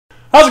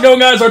How's it going,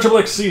 guys?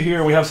 RAGINxxCAJUN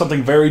here. We have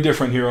something very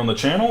different here on the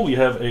channel. We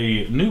have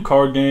a new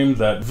card game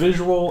that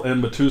Visual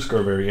and Matuska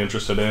are very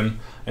interested in,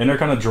 and they're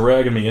kind of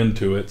dragging me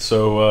into it.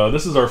 So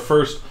this is our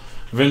first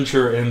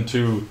venture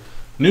into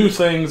new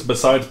things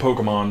besides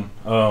Pokemon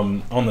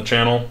on the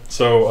channel.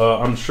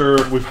 So I'm sure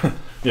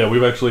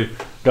we've actually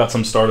got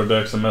some starter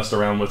decks and messed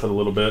around with it a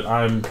little bit.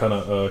 I'm kind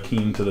of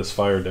keen to this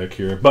fire deck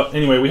here. But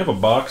anyway, we have a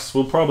box.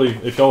 We'll probably,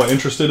 if y'all are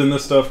interested in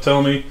this stuff,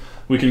 tell me.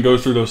 We can go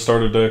through those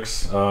starter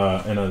decks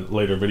in a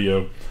later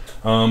video.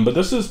 But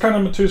this is kind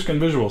of Matuska and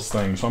Visual's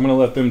thing, so I'm going to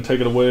let them take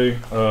it away.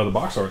 The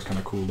box art's kind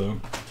of cool,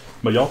 though.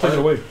 But y'all take it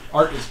away.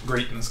 Art is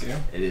great in this game.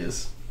 It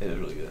is. It is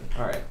really good.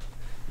 Alright.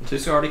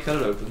 Matuska already cut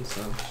it open,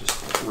 so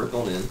just rip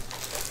on in.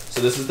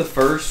 So this is the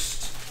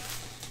first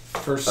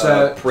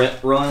set print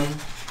run.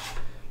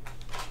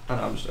 I don't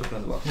know, I'm just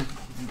opening the box.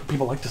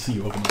 People like to see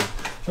you open it.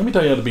 Let me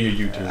tell you how to be a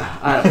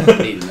YouTuber. I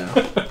don't need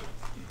to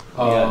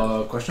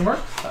know. Question mark?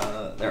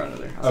 They're under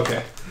there.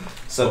 Okay.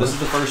 So this is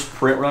the first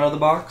print run of the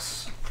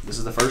box. This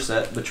is the first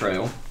set,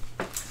 Betrayal.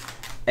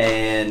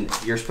 And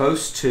you're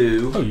supposed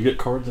to... Oh, you get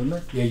cards in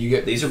there? Yeah, you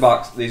get... These are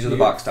the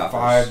box toppers.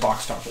 5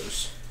 box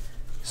toppers.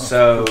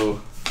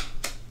 So...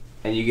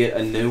 And you get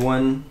a new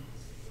one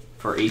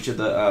for each of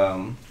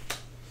the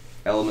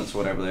elements,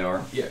 whatever they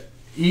are. Yeah.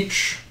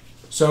 Each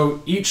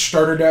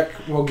starter deck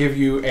will give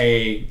you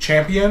a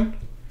champion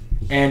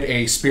and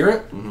a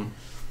spirit. Mm-hmm.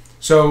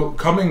 So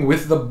coming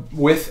with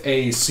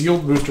a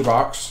sealed booster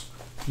box,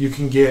 you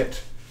can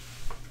get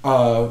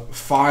 5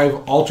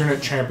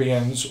 alternate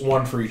champions,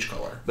 1 for each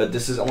color. But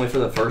this is only for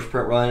the first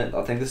print run.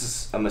 I think this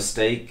is a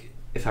mistake,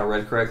 if I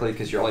read correctly,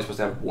 because you're only supposed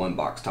to have 1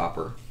 box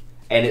topper,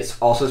 and it's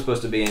also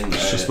supposed to be in.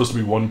 It's just supposed to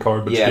be 1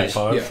 card, but you get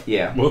 5.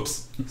 Yeah.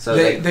 Whoops. So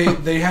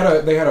they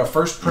had a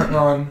first print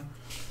run,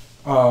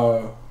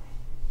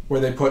 where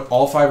they put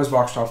all 5 as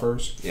box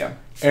toppers. Yeah.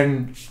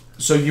 And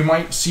so you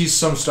might see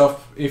some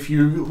stuff, if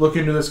you look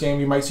into this game,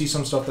 you might see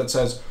some stuff that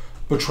says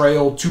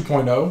Betrayal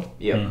 2.0.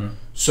 Yeah. Mm-hmm.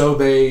 So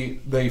they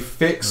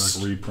fixed...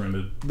 Like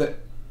reprinted.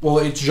 Well,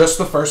 it's just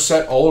the first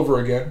set all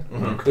over again.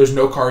 Mm-hmm. There's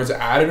no cards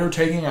added or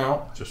taken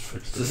out. Just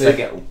fixed It's it. the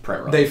second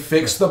print run. They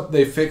fixed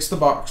the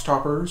box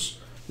toppers.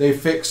 They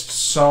fixed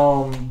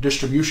some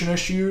distribution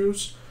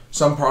issues.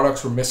 Some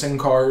products were missing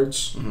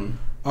cards.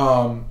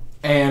 Mm-hmm.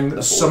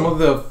 And some of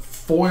the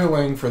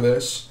foiling for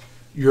this,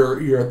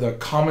 the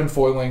common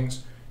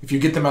foilings, if you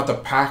get them out the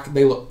pack,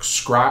 they look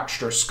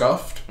scratched or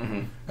scuffed.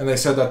 Mm-hmm. And they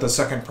said that the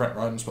second print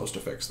run is supposed to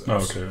fix this. Oh,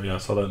 okay. Yeah, I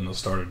saw that in the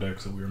starter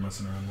decks that we were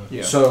messing around with.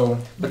 Yeah. So,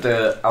 but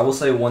I will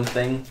say one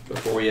thing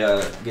before we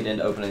get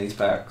into opening these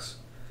packs.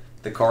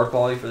 The card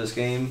quality for this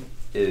game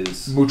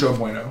is mucho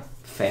bueno.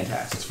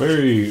 Fantastic. It's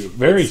very,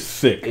 very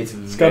thick.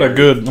 It's got a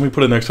good... Let me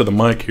put it next to the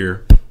mic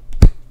here.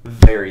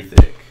 Very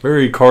thick.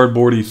 Very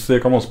cardboardy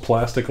thick, almost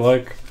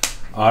plastic-like.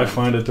 I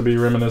find it to be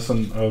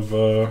reminiscent of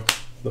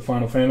the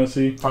Final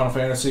Fantasy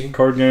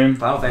card game.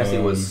 Final Fantasy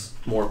was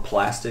more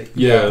plastic.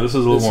 Yeah, this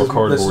is a little more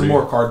cardboardy. This is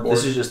more cardboard.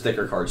 This is just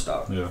thicker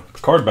cardstock. Yeah, the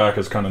card back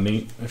is kind of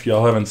neat. If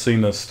y'all haven't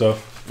seen this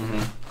stuff,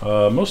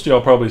 most of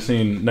y'all probably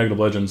seen Negative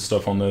Legends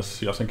stuff on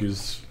this. I think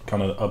he's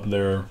kind of up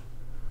there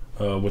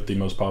with the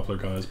most popular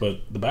guys,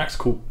 but the back's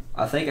cool.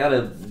 I think out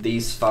of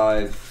these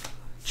 5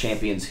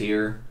 champions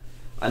here,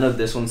 I know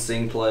this one's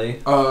Sing Play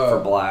for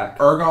black.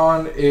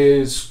 Argent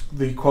is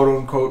the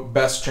quote-unquote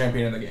best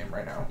champion in the game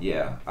right now.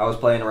 Yeah, I was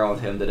playing around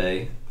with him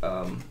today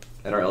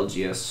at our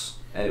LGS,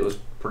 and it was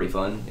pretty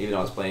fun, even though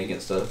I was playing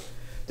against a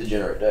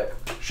degenerate deck.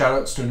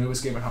 Shoutouts to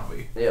Newest Game and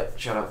Hobby. Yep,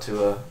 shout out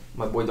to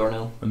my boy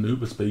Darnell.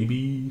 Anubis,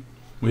 baby.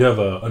 We have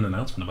an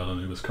announcement about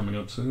Anubis coming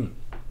up soon.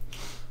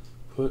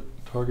 Put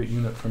target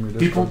unit from your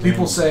Discord.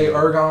 People say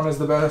Argent is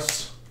the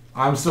best.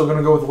 I'm still going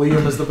to go with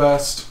Liam as the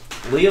best.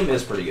 Liam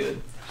is pretty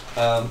good.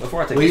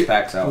 Before I take these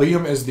packs out.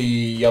 Liam is the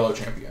yellow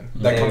champion.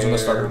 That comes in the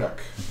starter deck.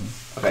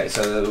 Okay,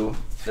 so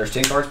there's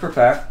 10 cards per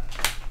pack,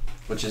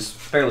 which is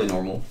fairly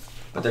normal,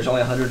 but there's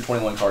only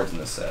 121 cards in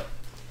this set,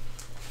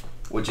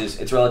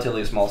 it's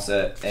relatively a small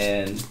set,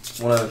 and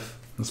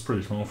That's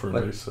pretty small for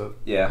a base set.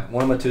 Yeah,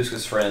 one of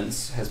Matuska's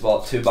friends has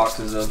bought 2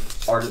 boxes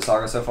of Argent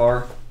Saga so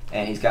far,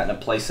 and he's gotten a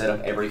play set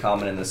of every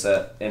common in the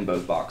set in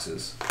both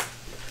boxes.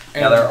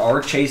 Now, there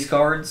are chase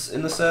cards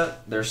in the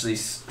set. There's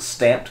these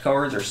stamped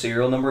cards or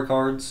serial number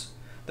cards.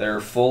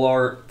 They're full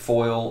art,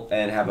 foil,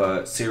 and have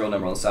a serial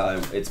number on the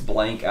side. It's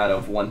blank out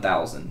of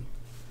 1,000.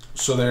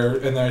 So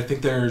I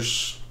think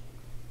there's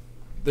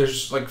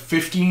like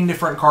 15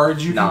 different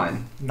cards you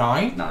can...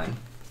 9. 9?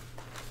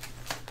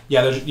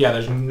 Yeah,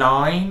 there's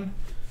 9.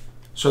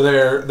 So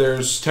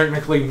there's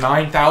technically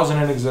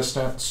 9,000 in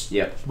existence.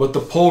 Yep. But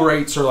the pull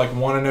rates are like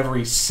 1 in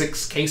every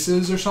 6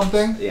 cases or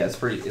something. Yeah, it's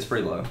pretty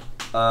low.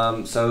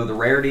 So the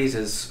rarities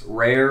is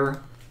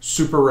rare,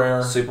 super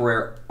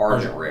rare,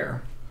 argent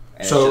rare.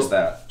 And so, it's just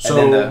that. So,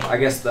 and then I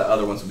guess the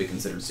other ones would be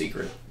considered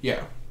secret.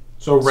 Yeah.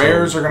 So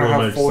rares are going to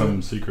have makes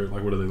them secret?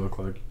 Like, what do they look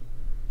like?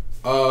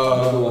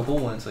 We'll pull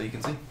one so you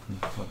can see.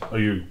 Are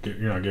you're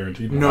not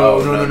guaranteed? No.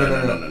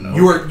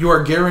 You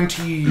are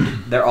guaranteed.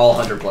 They're all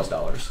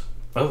 $100+.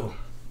 Oh.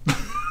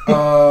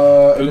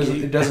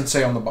 It doesn't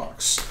say on the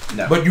box.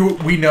 No. But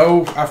we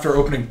know after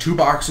opening 2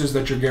 boxes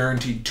that you're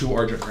guaranteed 2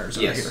 Argent rares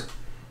out here.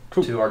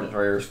 Cool. 2 Argent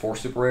rares, 4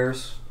 super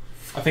rares.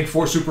 I think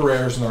 4 super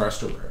rares and the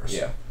rest are rares.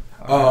 Yeah.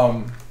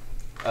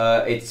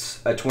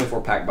 It's a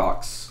 24-pack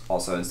box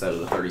also instead of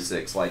the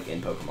 36 like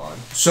in Pokemon.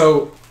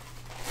 So,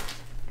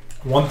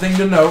 one thing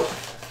to note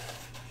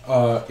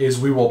is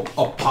we will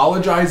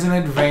apologize in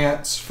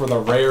advance for the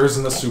rares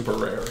and the super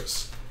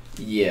rares.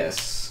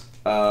 Yes.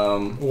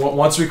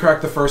 Once we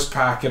crack the first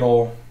pack,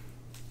 it'll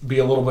be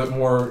a little bit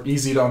more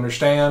easy to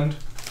understand.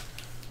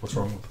 What's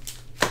wrong with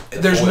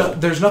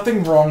it? There's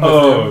nothing wrong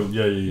with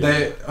them.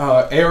 They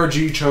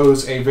ARG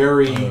chose a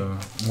very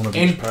one of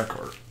each pack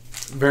art.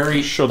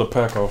 Very show the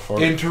pack off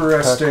art.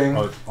 Interesting.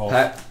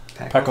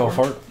 Pack off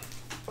art.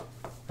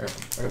 I got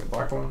the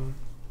black one.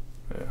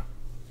 Yeah.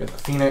 Got the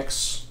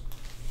Phoenix.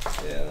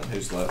 Yeah.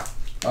 Who's left?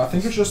 I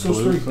think it's just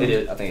those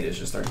 3. I think it is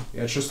just 3.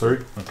 Yeah, it's just 3.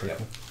 Okay. Yep.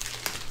 Cool.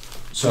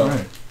 So.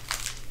 Right.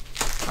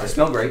 They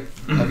smell great.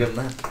 I'll give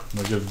them that.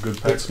 They give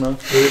good pack smell.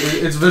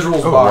 It's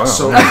Visual's box, wow.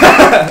 so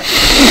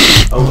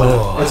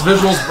it's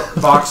Visual's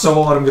box, so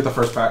we'll let him get the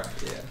first pack.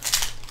 Yeah,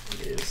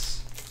 it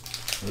is.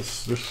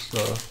 This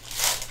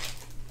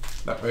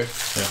that way.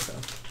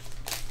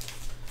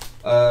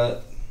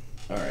 Yeah.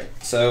 All right.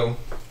 So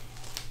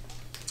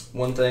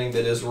one thing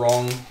that is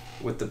wrong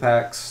with the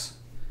packs,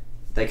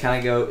 they kind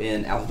of go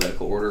in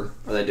alphabetical order,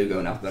 or they do go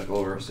in alphabetical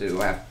order. So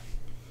I have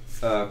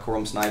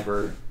Corum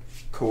Sniper,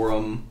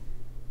 Corum.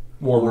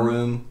 War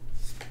Room,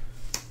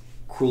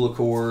 Cruel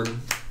Accord,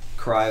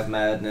 Cry of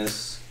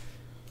Madness,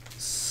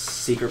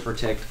 Secret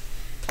Protect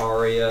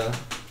Aria,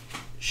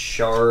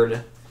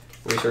 Shard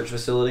Research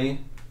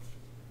Facility,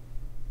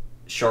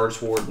 Shard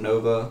Sword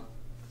Nova,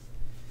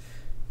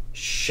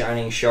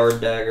 Shining Shard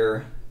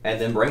Dagger,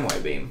 and then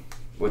Brainwave Beam,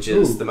 which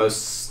is the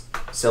most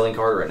selling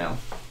card right now.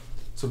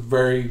 It's a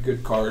very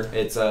good card.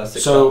 It's a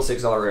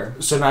 $6 rare.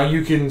 So now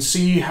you can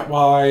see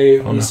why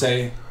we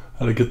say...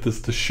 How to get this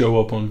to show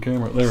up on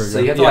camera. There we go. So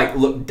you have to like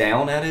look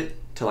down at it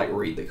to like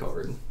read the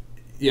card.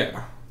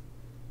 Yeah.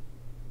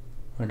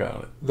 I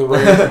got it. The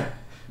right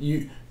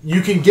you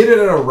can get it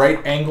at a right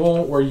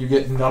angle where you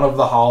get none of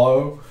the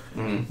hollow,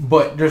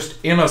 but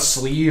just in a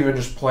sleeve and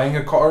just playing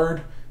a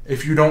card,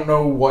 if you don't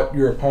know what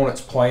your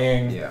opponent's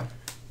playing,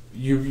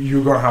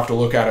 you're gonna have to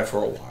look at it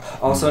for a while.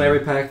 Also in every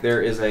pack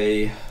there's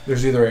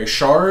either a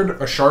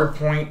shard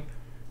point,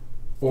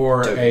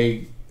 or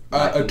a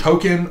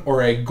token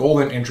or a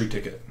golden entry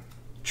ticket.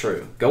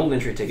 True. Golden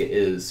entry ticket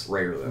is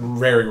rare though.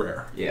 Very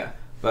rare. Yeah,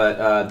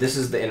 but this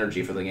is the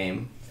energy for the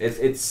game.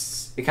 It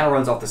kind of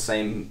runs off the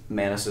same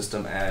mana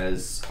system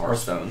as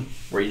Hearthstone,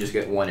 where you just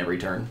get 1 every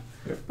turn.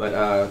 Yep.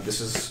 But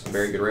this is a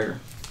very good rare.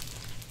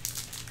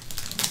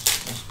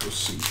 Let's go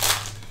see.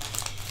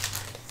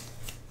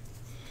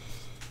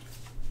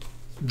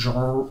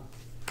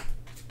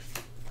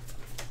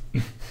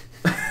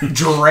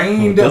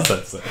 Drained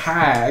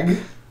Hag.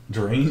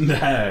 Drained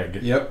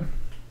Hag. Yep.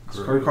 This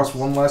card costs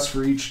 1 less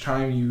for each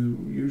time you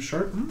use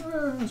Shard.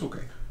 That's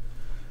okay.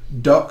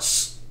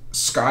 Duck's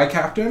Sky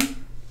Captain.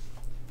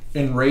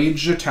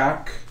 Enraged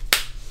Attack.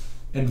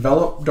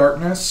 Envelop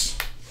Darkness.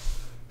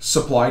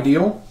 Supply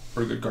Deal.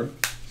 Pretty good card.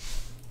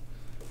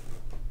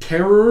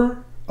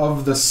 Terror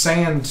of the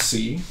Sand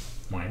Sea.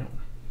 Wow.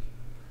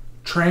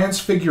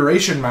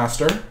 Transfiguration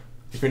Master.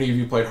 If any of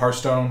you played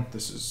Hearthstone,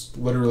 this is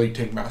literally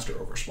Tink Master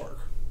over Spark.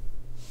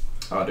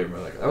 Oh, I do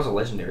remember that. That was a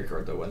legendary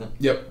card, though, wasn't it?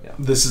 Yep. Yeah.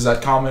 This is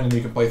at common, and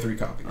you can play 3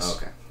 copies. Oh,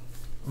 okay.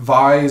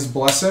 Vi's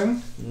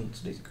Blessing. It's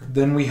a decent card.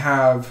 Then we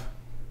have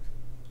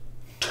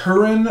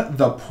Turin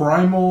the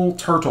Primal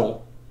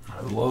Turtle.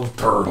 I love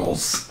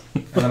turtles.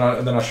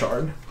 and then a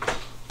Shard.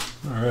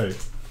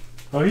 Alright.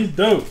 Oh, he's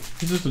dope.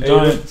 He's just a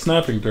giant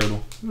snapping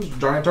turtle. Just a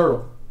giant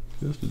turtle.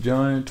 Just a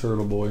giant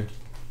turtle boy.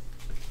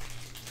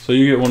 So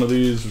you get one of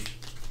these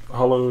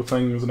hollow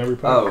things in every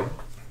pack? Oh.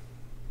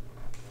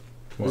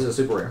 What? This is a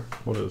super rare.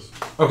 What is?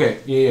 Okay,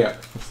 yeah.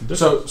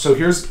 So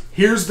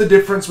here's the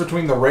difference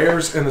between the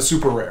rares and the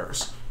super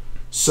rares.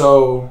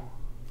 So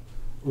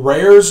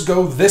rares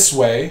go this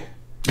way.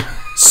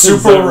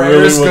 Super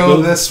rares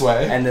go this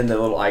way. And then the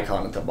little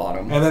icon at the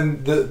bottom. And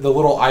then the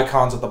little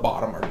icons at the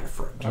bottom are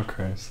different.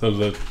 Okay, so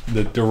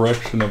the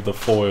direction of the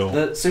foil.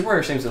 The super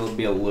rare seems to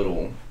be a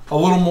little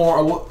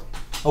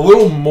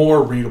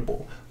more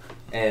readable.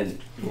 And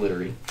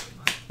glittery.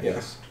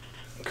 Yes.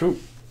 Cool.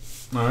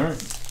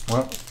 Alright.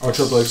 Well,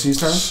 Triple XC's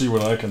turn? See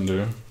what I can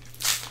do.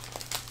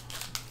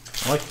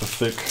 I like the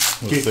thick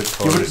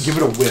cards. Give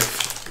it a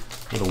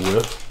whiff. Give it a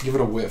whiff? Give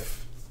it a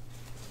whiff.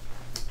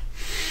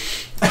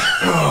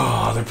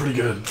 Oh, they're pretty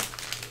good.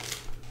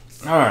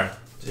 Alright.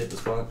 Did you hit the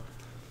spot?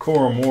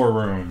 Corum War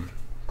Room.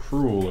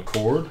 Cruel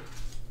Accord.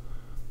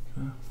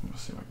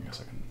 Let's see if I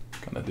can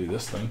kind of do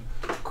this thing.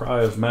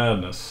 Cry of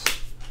Madness.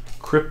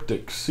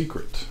 Cryptic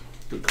Secret.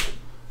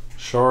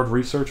 Shard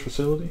Research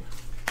Facility.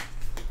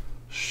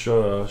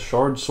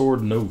 Shard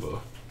Sword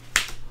Nova.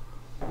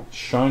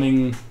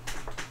 Shining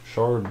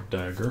Shard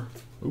Dagger.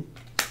 Oop,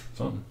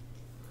 something.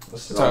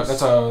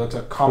 That's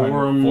a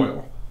common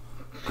foil.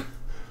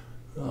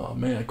 Oh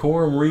man,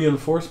 quorum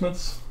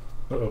reinforcements.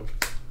 Uh-oh.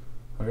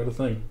 I got a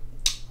thing.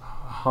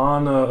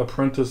 Hana,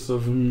 Apprentice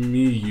of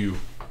Miyu.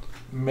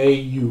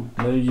 Mayu.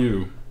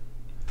 Mayu.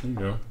 There you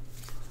go.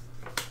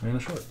 And a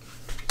short.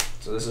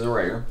 So this is a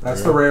rare.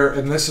 That's the rare,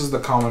 and this is the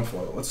common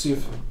foil. Let's see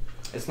if...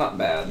 It's not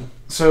bad.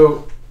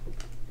 So,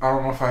 I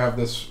don't know if I have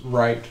this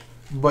right,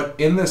 but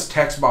in this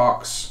text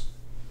box,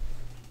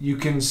 you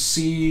can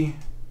see...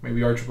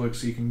 Maybe Archibald,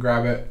 so you can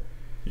grab it.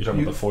 You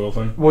talking about the foil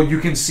thing? Well, you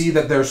can see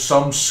that there's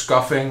some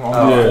scuffing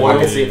on the yeah, foil. I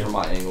can see it from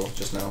my angle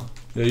just now.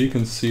 Yeah, you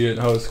can see it,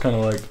 how it's kind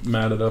of like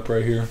matted up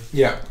right here.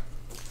 Yeah.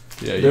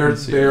 Yeah, you can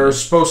see they're it.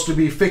 supposed to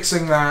be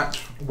fixing that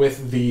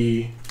with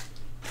the...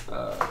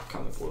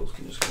 Comic foils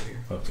can just go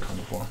here. Oh, it's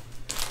comic foil.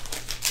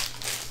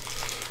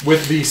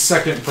 With the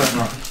second print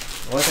run.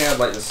 The only thing I'd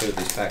like to see with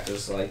these packs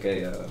is like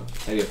a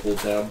maybe a pull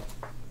tab.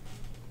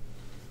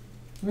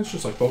 It's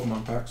just like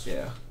Pokemon packs.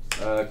 Yeah.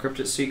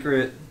 Cryptid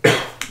Secret,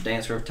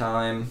 Dancer of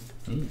Time,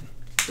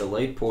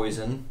 Delayed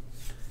Poison,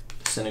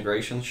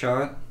 Disintegration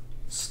Shot,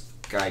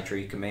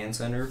 Skytree Command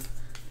Center,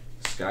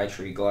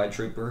 Skytree Glide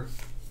Trooper,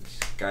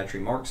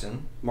 Skytree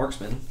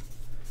Marksman.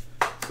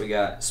 We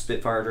got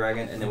Spitfire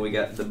Dragon, and then we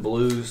got the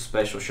blue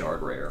Special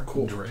Shard Rare.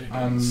 Cool. Dragons.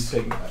 I'm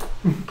taking that.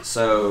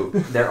 So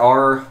there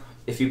are,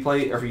 if you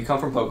come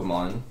from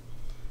Pokemon,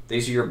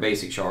 these are your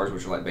basic shards,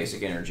 which are like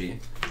basic energy.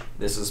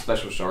 This is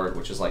Special Shard,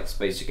 which is like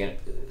special energy.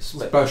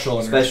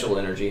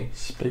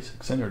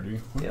 SpaceX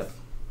energy. What? Yep.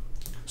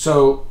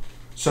 So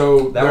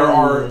there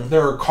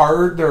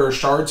are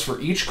shards for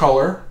each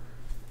color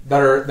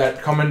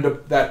that come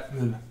into that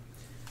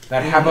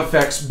have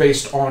effects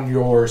based on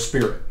your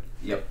spirit.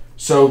 Yep.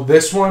 So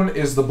this one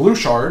is the blue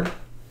shard.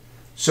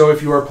 So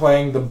if you are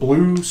playing the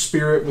blue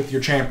spirit with your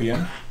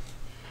champion,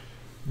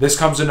 this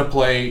comes into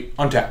play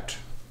untapped.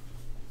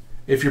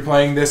 If you're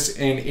playing this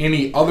in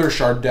any other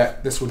shard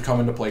deck, this would come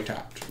into play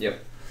tapped.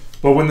 Yep.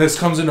 But when this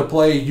comes into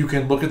play, you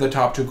can look at the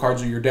top 2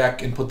 cards of your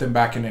deck and put them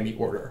back in any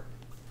order.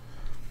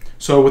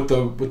 So with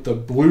the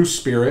blue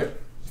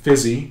spirit,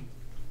 Fizzy,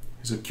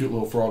 he's a cute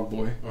little frog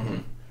boy.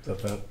 Mm-hmm.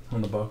 Is that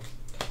on the box?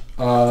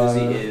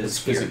 Fizzy is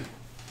Fizzy. here.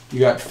 You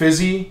got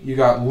Fizzy, you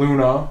got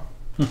Luna,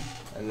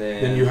 And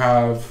then you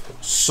have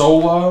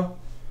Sola.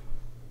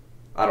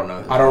 I don't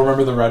know. I don't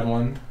remember the red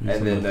one.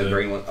 And then the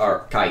green one,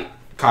 or Kite.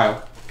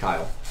 Kyle.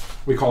 Kyle.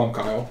 We call him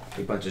Kyle.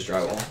 He punches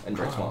drywall and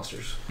drinks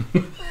monsters.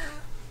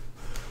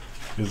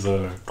 Is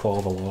Claw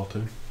of the Law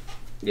too?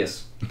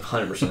 Yes,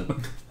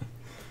 100%.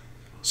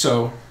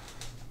 So,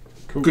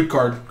 Cool. good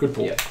card, good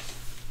pull. Yeah.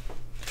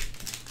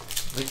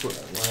 I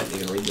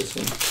haven't even read this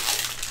one.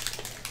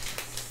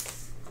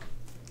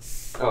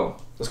 Oh,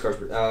 this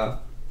card's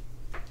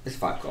it's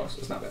 5 costs.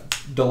 It's not bad.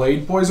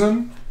 Delayed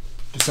Poison,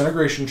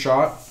 Disintegration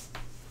Shot,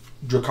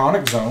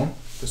 Draconic Zone.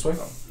 This way?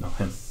 No,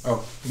 him.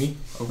 Oh, me?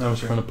 Okay. I was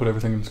trying to put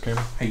everything in this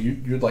camera. Hey,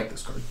 you'd like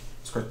this card.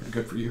 This card's pretty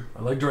good for you.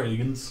 I like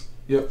dragons.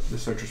 Yep, the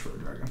Searchers for a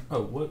Dragon.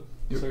 Oh, what?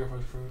 Yep.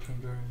 Sacrifice for a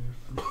dragon.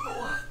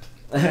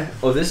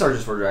 Oh, this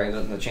searches for a dragon.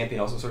 Doesn't the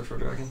champion also search for a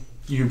dragon?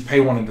 You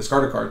pay 1 and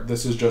discard a card.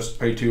 This is just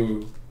pay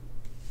 2.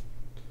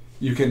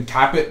 You can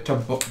tap it to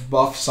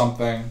buff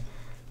something,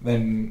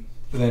 then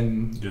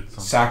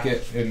sack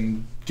it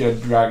and get a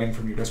dragon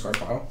from your discard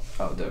pile.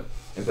 Oh, dope.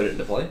 And put it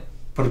into play?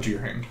 Put it to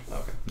your hand.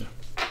 Okay. Yeah.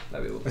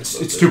 That'd be a little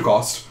It's 2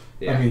 cost.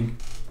 Yeah. I mean,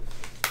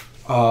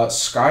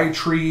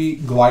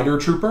 Skytree Glider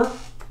Trooper,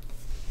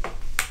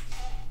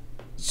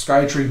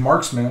 Skytree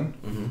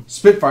Marksman,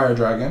 Spitfire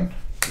Dragon,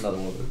 Another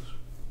one of those.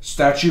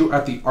 Statue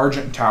at the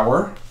Argent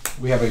Tower.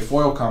 We have a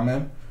foil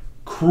comment.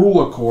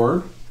 Cruel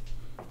Accord.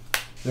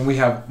 Then we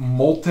have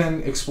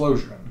Molten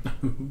Explosion.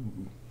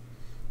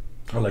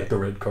 I like the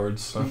red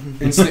cards. So.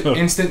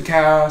 Instant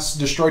cast.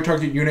 Destroy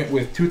target unit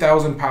with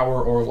 2,000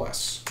 power or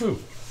less. Ooh.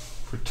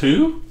 For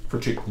 2? For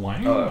 2.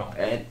 Wow.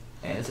 And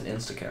it's an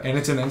instacast. And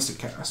it's an instant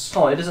cast.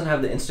 Oh, it doesn't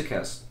have the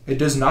instacast. It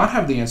does not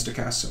have the instant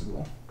cast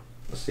symbol.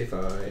 Let's see if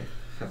I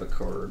have a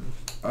card.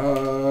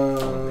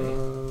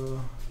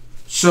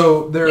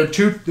 So there are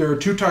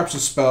two types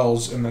of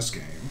spells in this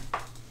game.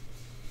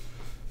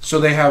 So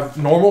they have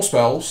normal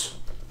spells,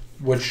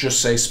 which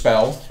just say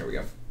spell. Here we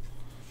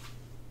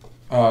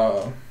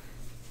go.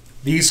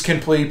 These can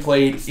be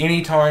played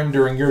anytime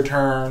during your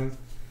turn,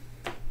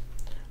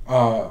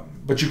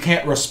 but you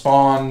can't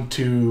respond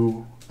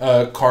to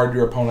a card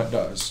your opponent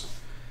does.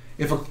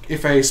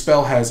 If a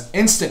spell has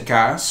instant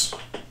cast,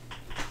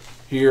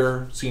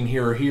 here, seen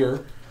here or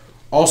here,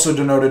 also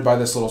denoted by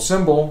this little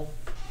symbol,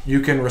 you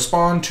can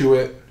respond to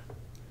it.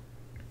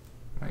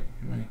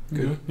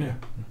 Good. Yeah.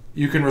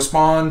 You can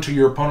respond to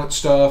your opponent's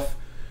stuff.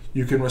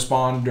 You can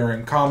respond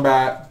during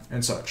combat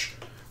and such.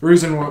 The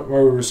reason why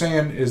we were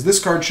saying is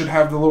this card should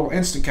have the little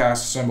instant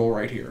cast symbol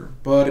right here,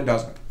 but it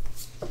doesn't.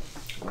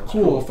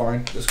 Cool,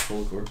 fine. This is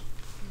cool card.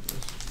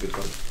 Good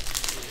card.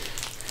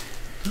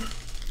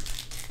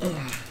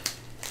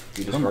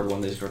 You discard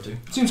 1, they discard 2.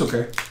 Seems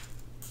okay.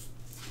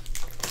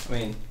 I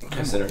mean,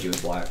 this energy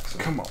was black. So.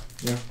 Come on.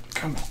 Yeah.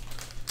 Come on.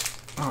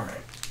 All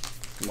right.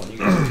 Come on, you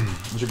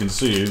guys. As you can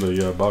see,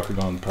 the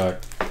Bakugan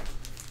pack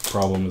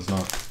problem is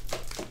not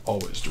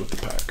always with the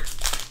pack.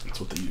 It's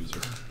with the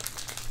user.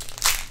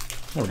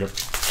 There we go.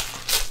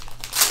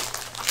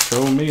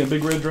 Show me a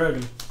big red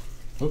dragon.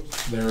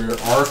 Oops. There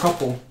are a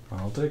couple.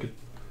 I'll take it.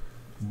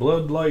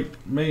 Bloodlight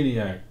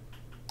Maniac.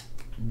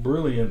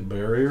 Brilliant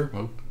Barrier.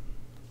 Oh.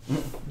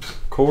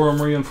 Corum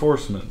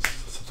Reinforcements.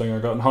 That's the thing I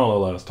got in Hollow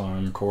last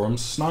time. Corum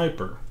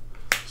Sniper.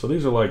 So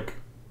these are like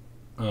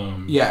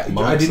yeah,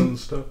 monks and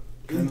stuff.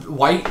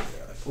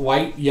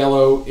 Light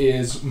yellow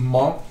is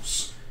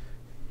monks.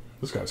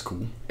 This guy's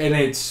cool. And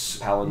it's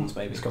paladins,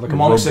 maybe. It's got like a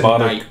monks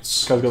robotic. and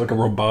knights. This guy's got like a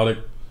robotic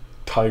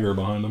tiger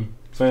behind him.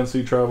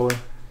 Fancy Traveler.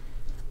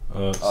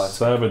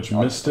 Savage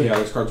Mystic. Yeah,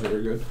 this card's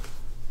very good.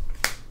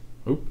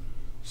 Oop.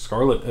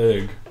 Scarlet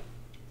Egg.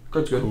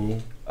 Card's good. Cool.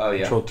 Oh,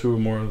 yeah. Control 2 or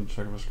more than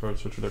check of this card,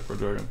 switch your deck for a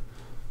dragon.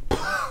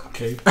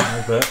 Okay, I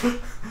like that.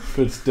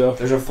 Good stuff.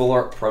 There's a full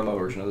art promo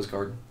version of this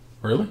card.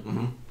 Really?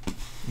 Mm-hmm.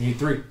 You need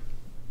 3.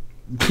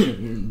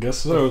 Guess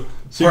so.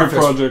 Secret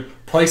Project.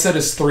 Playset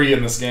is 3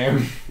 in this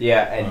game.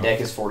 Yeah, and deck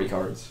is 40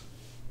 cards.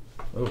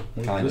 Oh,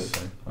 what is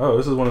this thing? Oh,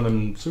 this is one of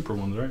them super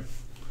ones, right?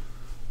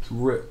 It's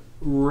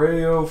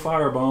Rayo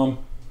Firebomb.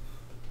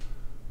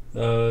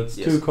 It's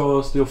 2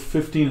 costs, deal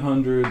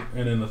 1,500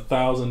 and then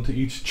 1,000 to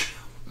each.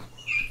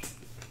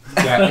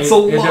 Yeah, that's a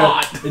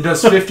lot. It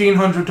does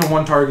 1,500 to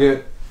one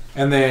target,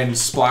 and then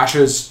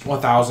splashes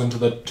 1,000 to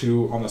the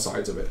 2 on the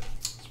sides of it.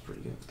 That's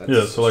pretty good.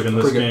 Yeah, so like in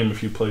this game,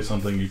 if you play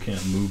something, you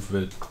can't move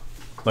it.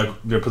 Like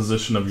the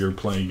position of your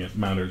playing it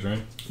matters,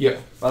 right? Yeah.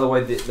 By the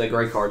way, the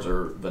gray cards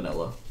are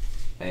vanilla.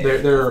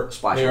 They're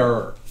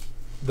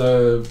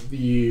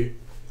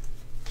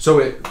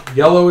so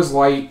yellow is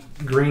light,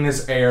 green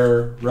is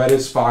air, red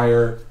is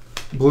fire,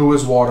 blue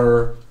is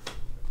water,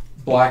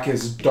 black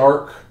is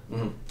dark,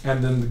 and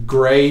then the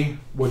gray,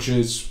 which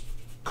is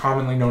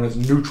commonly known as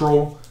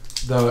neutral,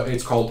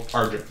 it's called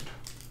Argent.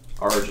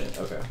 Argent,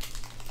 okay.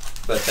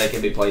 But they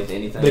can be played in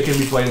anything? They can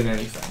be played in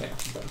anything,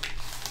 yeah.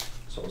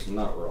 So it's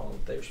not wrong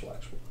that they're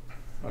splashable.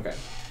 Okay.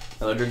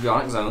 Another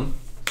Dragonic Zone.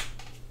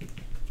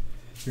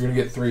 You're going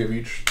to get 3 of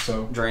each,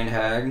 so... Drain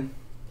Hag.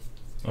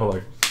 Oh,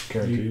 like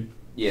guaranteed?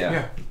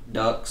 Yeah.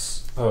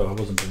 Ducks. Oh, I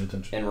wasn't paying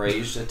attention.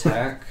 Enraged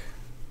Attack.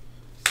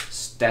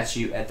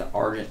 Statue at the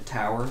Argent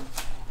Tower.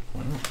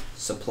 Wow.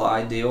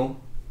 Supply Deal.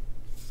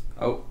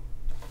 Oh.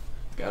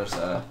 Got us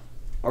a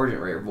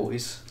Argent Rare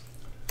Voice.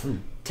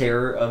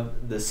 Terror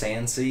of the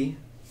Sand Sea.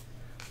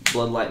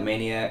 Bloodlight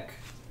Maniac.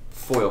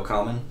 Foil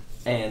Common.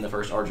 And the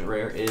first Argent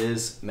Rare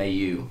is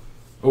Mayu.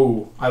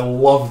 Oh, I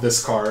love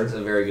this card. It's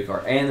a very good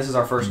card. And this is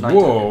our first night.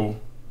 Whoa.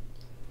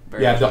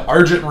 Yeah, the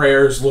Argent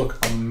Rares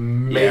look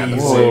amazing. Yeah,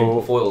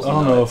 foil's I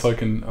don't nuts. know if I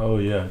can... Oh,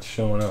 yeah, it's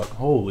showing up.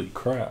 Holy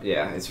crap.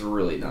 Yeah, it's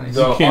really nice.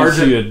 You can't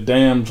see a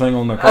damn thing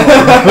on the card.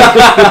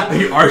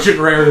 The Argent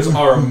Rares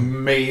are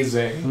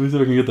amazing. Let me see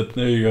if I can get the...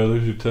 There you go.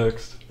 There's your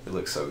text. It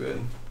looks so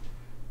good.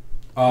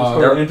 This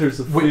card enters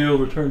the field,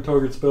 return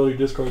target spell your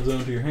discard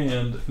zone to your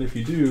hand, and if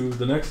you do,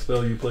 the next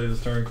spell you play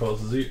this turn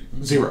costs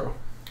 0.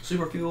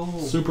 Super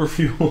Fuel. Super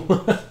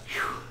Fuel.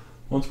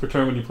 Once per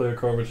turn when you play a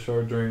card with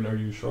Shard Drain or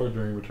use Shard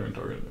Drain, return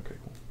target. Okay,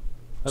 cool.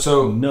 That's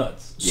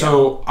nuts.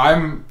 So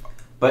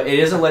But it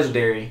is a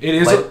legendary. It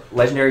is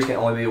legendaries can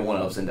only be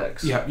 1/ofs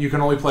index. Yeah, you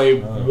can only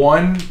play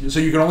one. So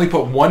you can only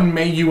put one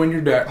Mayu in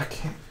your deck,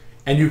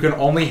 and you can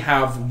only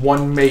have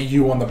one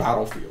Mayu on the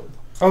battlefield.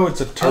 Oh, it's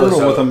a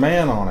turtle with a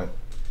man on it.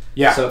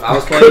 Yeah. So I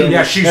was playing.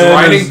 Yeah, she's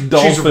riding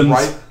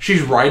dolphins.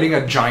 She's riding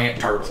a giant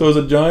turtle. So it's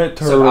a giant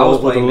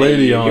turtle with a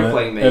lady on it,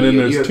 and then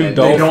there's 2 dolphins.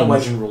 They don't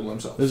legend rule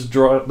themselves. This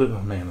draw.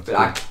 Oh man,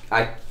 that's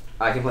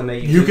I can play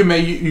Mayu. You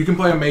can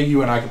play a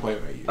Mayu, and I can play a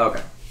Mayu.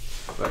 Okay.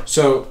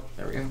 So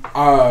there we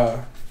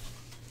go.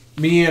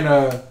 Me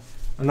and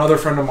another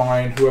friend of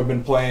mine who have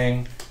been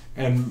playing,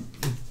 and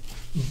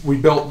we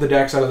built the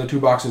decks out of the 2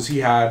 boxes he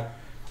had.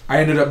 I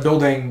ended up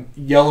building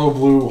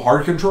yellow-blue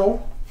hard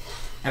control,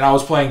 and I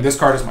was playing this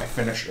card as my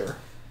finisher.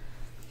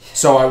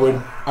 So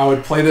I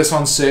would play this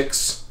on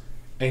 6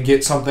 and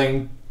get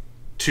something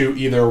to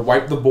either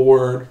wipe the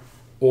board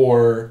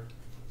or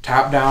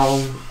tap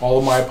down all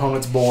of my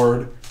opponent's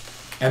board.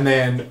 And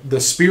then the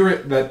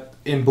spirit that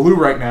in blue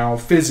right now,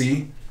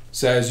 Fizzy,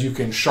 says you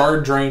can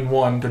shard drain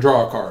 1 to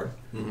draw a card.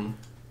 Mm-hmm.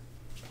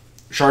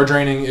 Shard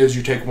draining is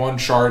you take 1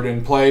 shard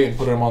in play and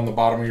put them on the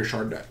bottom of your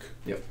shard deck.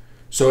 Yep.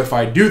 So if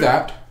I do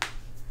that,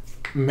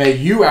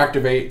 Mayu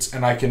activates,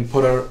 and I can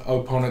put an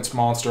opponent's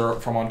monster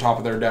from on top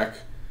of their deck,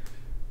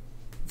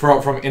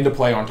 from into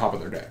play on top of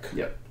their deck.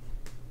 Yep.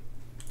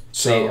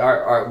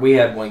 So we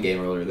had one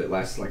game earlier that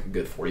lasted like a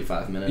good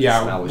 45 minutes.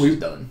 Yeah, and I was just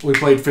done. We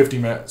played 50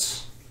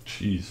 minutes.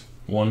 Jeez,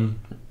 one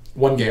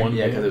game.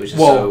 Yeah, because it was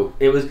just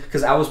it was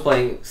because I was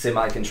playing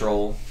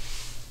semi-control,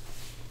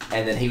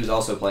 and then he was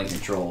also playing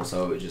control,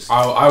 so it just.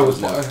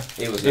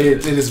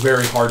 It is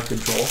very hard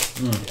control.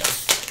 Yeah.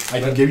 I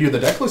can give you the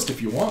deck list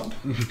if you want.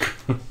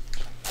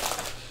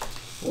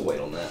 We'll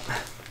wait on that.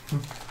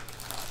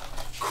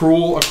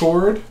 Cruel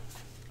Accord,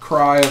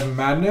 Cry of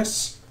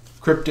Madness,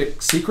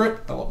 Cryptic Secret.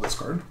 I love this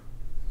card.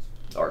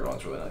 The art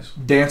one's really nice.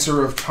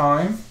 Dancer of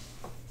Time,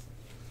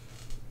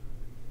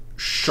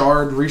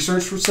 Shard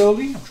Research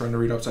Facility. I'm trying to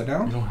read upside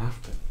down. You don't have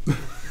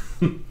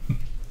to.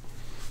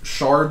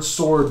 Shard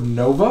Sword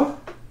Nova,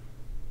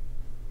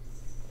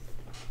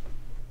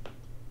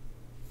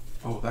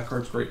 Oh, that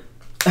card's great.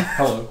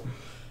 Hello.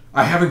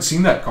 I haven't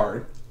seen that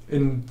card.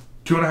 In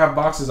 2.5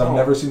 boxes, I've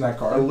never seen that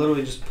card. I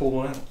literally just pulled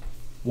one out.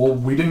 Well,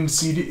 we didn't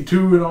see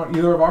 2 in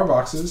either of our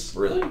boxes.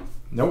 Really?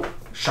 Nope.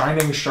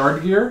 Shining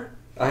Shard Gear.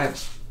 We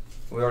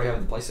already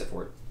have the playset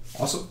for it.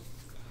 Awesome.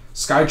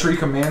 Skytree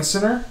Command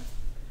Center.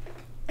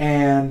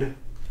 And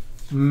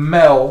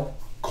Mel,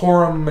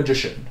 Quorum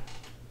Magician.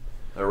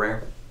 A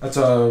rare? That's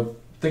a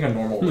thing of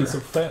normal. He's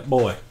a fat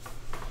boy.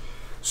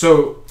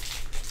 So,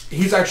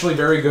 he's actually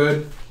very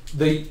good.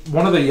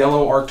 One of the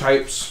yellow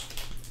archetypes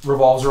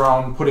revolves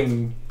around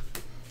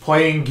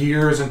playing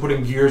gears and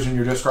putting gears in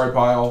your discard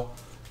pile.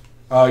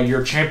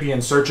 Your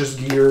champion searches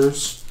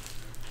gears.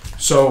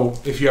 So,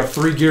 if you have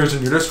 3 gears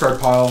in your discard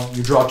pile,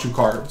 you draw 2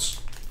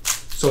 cards.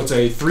 So it's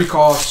a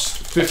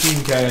 3-cost,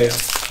 15k,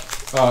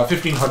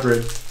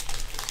 1500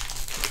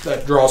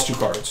 that draws 2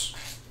 cards.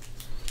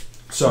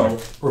 So,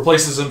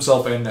 replaces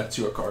himself and nets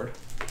you a card.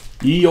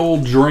 Ye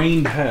old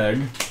Drained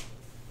Hag.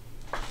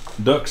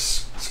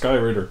 Ducks Sky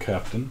Raider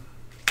Captain.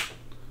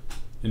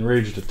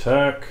 Enraged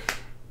Attack.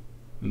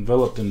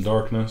 Enveloped in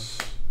Darkness.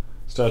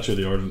 Statue of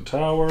the Argent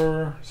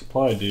Tower.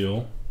 Supply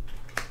Deal.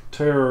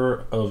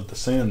 Terror of the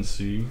Sand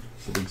Sea.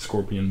 It's a big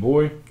scorpion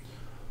boy.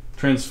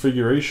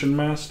 Transfiguration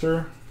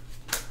Master.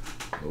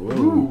 Whoa.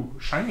 Ooh,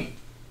 shiny.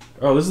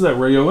 Oh, this is that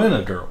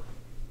Rayowena girl.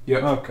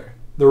 Yep. Okay.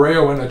 The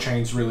Rayowena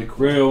chain's really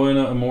cool.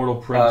 Rayowena Immortal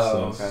Princess.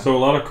 Oh, okay. So a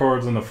lot of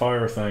cards in the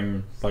fire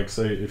thing, like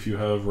say if you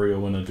have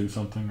Rayowena do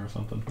something or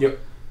something. Yep.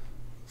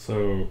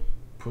 So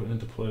put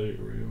into play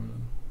Rayowena.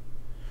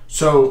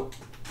 So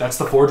that's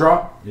the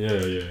 4-drop.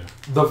 Yeah.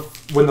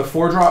 When the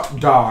 4-drop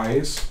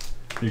dies,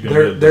 You can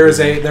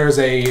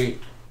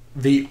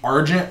the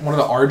Argent, one of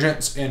the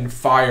Argents in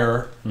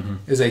fire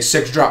is a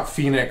 6-drop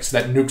Phoenix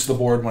that nukes the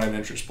board when it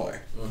enters play.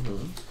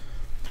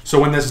 So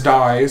when this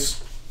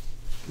dies,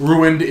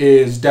 Ruined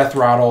is Death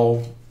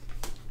Rattle,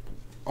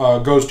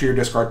 goes to your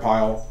discard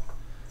pile.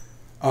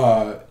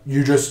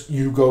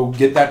 You go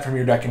get that from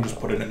your deck and just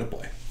put it into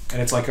play.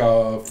 And it's like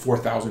a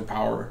 4,000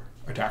 power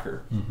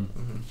attacker.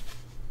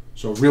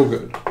 So real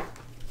good.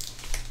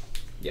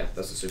 Yeah,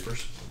 that's the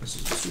supers. This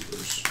is the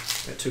supers.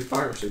 Got 2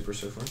 fire supers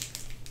so far.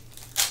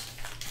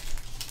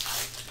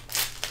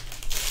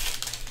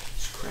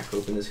 Let's crack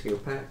open this here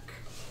pack.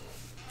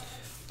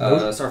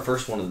 That's our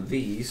first one of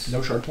these.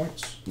 No shard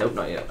points? Nope,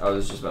 not yet. I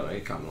was just about to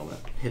make a comment on that.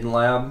 Hidden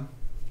Lab,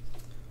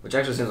 which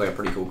actually seems like a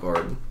pretty cool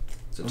card.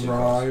 It's a 2-cost.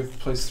 Arrive,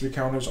 place 3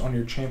 counters on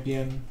your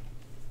champion.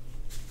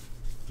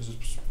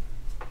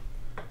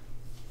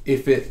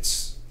 If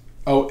it's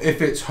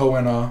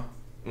Hoenna,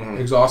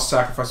 exhaust,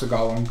 sacrifice a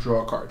golem,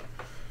 draw a card.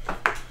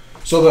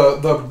 So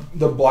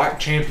the black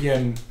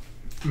champion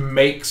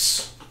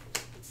makes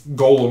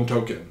golem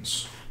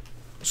tokens.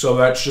 So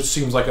that just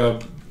seems like a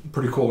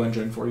pretty cool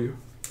engine for you.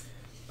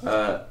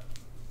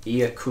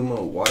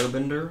 Iakumo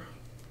Waterbender.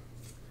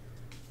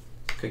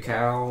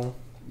 Cacao,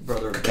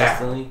 Brother of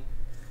Destiny.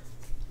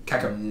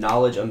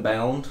 Knowledge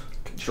Unbound.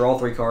 Draw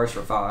 3 cards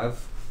for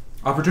 5.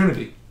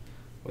 Opportunity.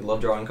 We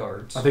love drawing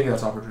cards. I think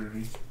that's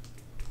opportunity.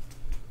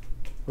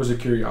 Or is it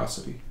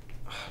curiosity?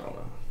 I don't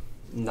know.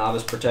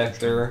 Novice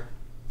Protector.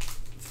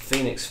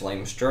 Phoenix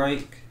Flame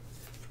Strike.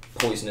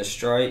 Poisonous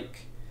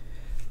Strike.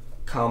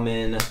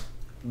 Common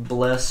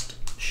Blessed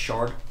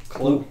Shard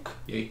Cloak.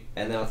 Yay.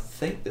 And then I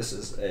think this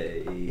is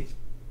a...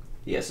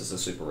 Yes, it's a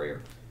super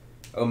rare.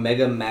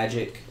 Omega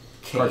Magic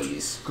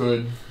Keys.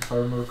 Good, if I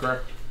remember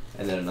correct.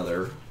 And then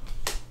another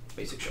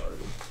basic shard.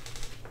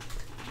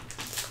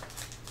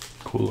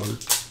 Cool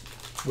art.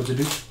 What's it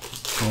do?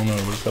 I don't know,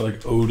 but it's got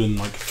like Odin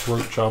like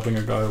throat chopping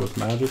a guy with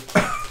magic.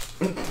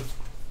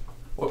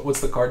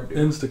 What's the card do?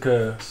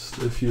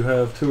 Instacast. If you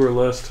have 2 or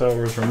less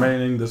towers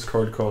remaining, this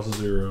card costs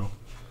 0.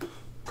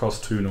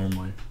 Costs 2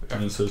 normally. Okay.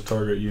 And it says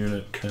target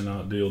unit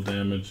cannot deal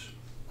damage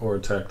or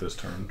attack this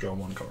turn. Draw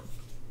 1 card.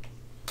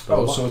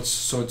 Oh,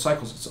 so it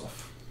cycles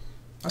itself.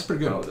 That's pretty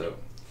good. Oh,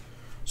 dope.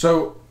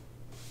 So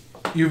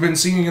you've been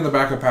seeing in the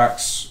back of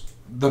packs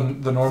the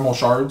normal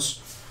shards.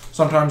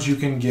 Sometimes you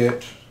can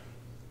get.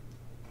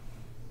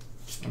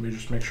 Let me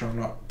just make sure I'm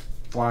not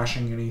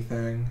flashing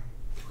anything.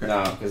 Okay.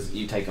 No, because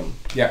you take them.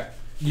 Yeah,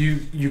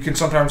 you can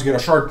sometimes get a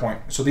shard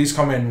point. So these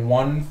come in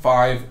 1,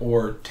 5,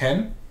 or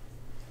 10.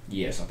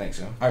 Yes, I think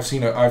so.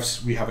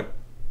 We have it.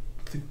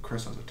 I think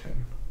Chris has a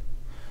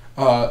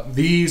 10.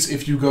 These,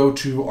 if you go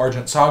to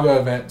Argent Saga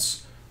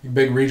events,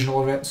 big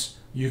regional events,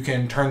 you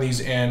can turn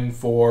these in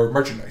for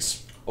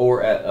merchandise.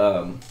 Or at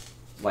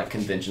like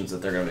conventions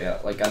that they're going to be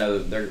at. Like I know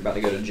they're about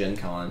to go to Gen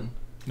Con.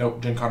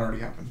 Nope, Gen Con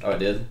already happened. Oh, it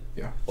did?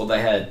 Yeah. Well,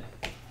 they had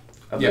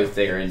a booth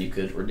there, and you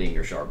could redeem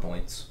your shard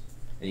points.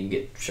 And you can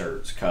get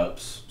shirts,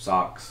 cups,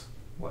 socks.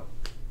 What?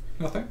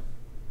 Nothing.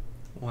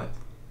 What?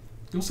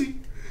 You'll see.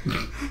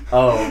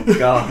 Oh,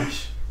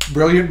 gosh.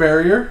 Brilliant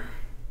Barrier,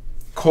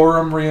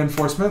 Quorum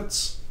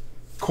Reinforcements,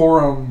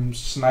 Quorum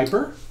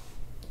Sniper,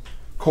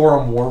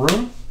 Quorum War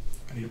Room.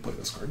 I need to play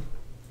this card.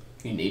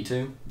 You need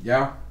to?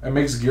 Yeah, it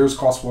makes gears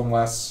cost 1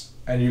 less,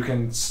 and you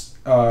can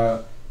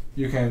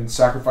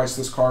sacrifice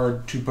this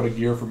card to put a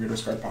gear from your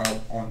discard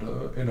pile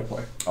into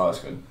play. Oh, that's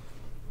good.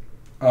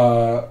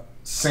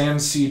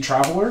 Sand Sea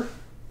Traveler,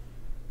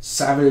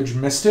 Savage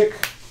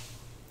Mystic,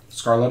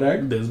 Scarlet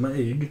Egg. There's my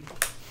egg.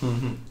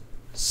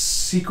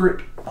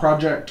 Secret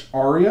Project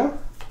Aria.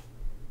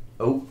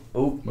 Oh.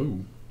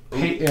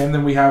 And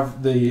then we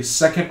have the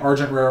second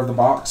Argent Rare of the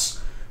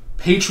box,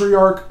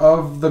 Patriarch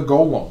of the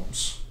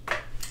Golems.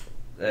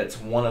 That's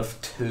one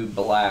of 2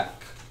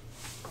 black.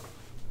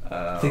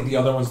 I think the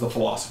other one's the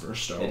Philosopher's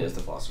Stone. It is the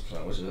Philosopher's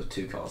Stone, which is a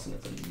 2 cost, and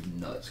it's a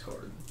nuts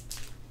card.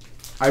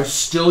 I've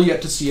still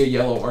yet to see a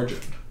yellow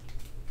Argent.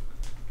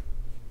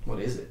 What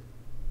is it?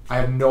 I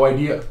have no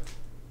idea.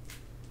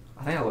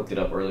 I think I looked it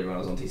up earlier when I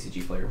was on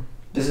TCG Player.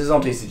 This is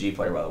on TCG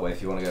Player, by the way,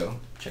 if you want to go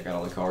check out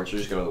all the cards. You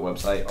just go to the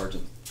website,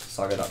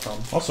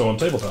 ArgentSaga.com. Also on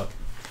tabletop.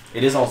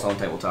 It is also on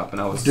tabletop,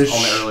 and I was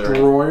Destroyer. on it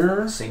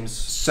earlier. Seems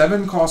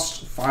 7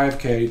 cost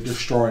 5k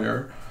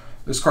Destroyer.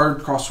 This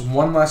card costs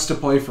 1 less to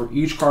play for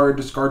each card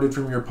discarded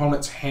from your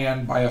opponent's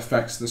hand by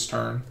effects this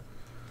turn.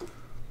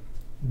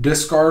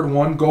 Discard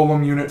 1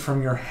 Golem unit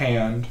from your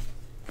hand.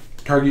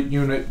 Target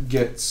unit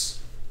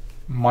gets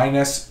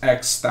minus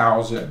X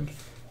thousand.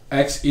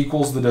 X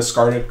equals the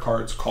discarded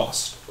card's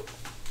cost.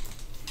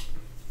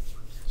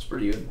 It's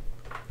pretty good.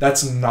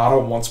 That's not a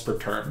once per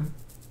turn.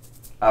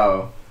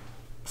 Oh.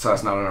 So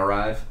that's not an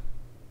arrive?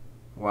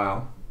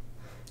 Wow.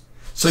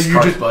 So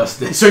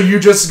you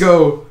just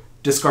go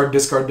discard,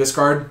 discard,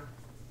 discard.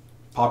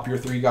 Pop your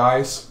 3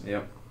 guys.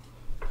 Yep.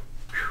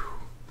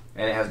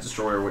 And it has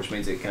Destroyer, which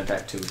means it can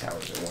attack 2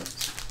 towers at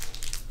once.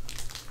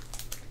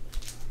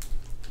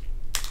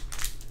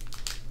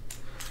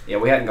 Yeah,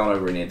 we hadn't gone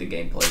over any of the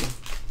gameplay,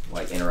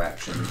 like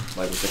interaction,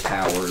 like with the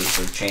towers,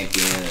 the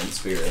champion, and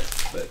spirit.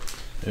 But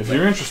if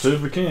you're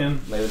interested, we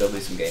can. Maybe there'll be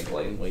some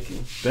gameplay in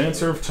Wiki.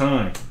 Dancer of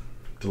Time,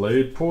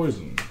 Delayed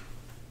Poison,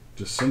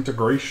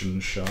 Disintegration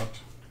Shot,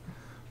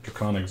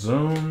 Draconic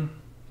Zone,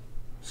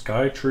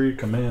 Skytree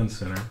Command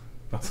Center.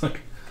 That's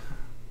like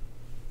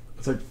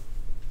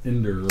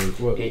Ender or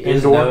what? It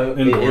is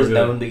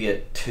known to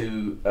get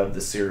 2 of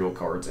the serial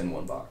cards in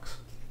 1 box,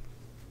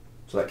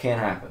 so that can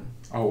happen.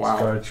 Oh wow!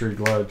 Skytree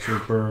Glide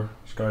Trooper,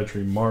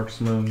 Skytree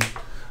Marksman,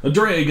 a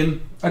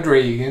Dragon,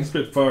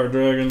 Spitfire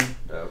Dragon,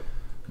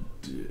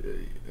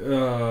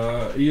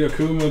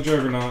 Iakuma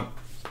Juggernaut,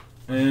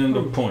 and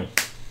a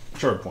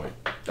Sharp Point.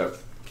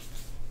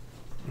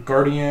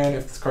 Guardian.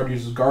 If this card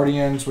uses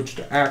Guardian, switch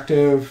to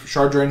active.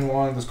 Shard Drain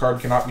 1. This card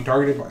cannot be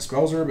targeted by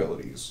spells or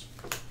abilities.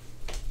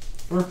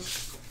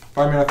 5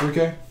 mana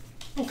 3k.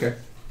 Okay.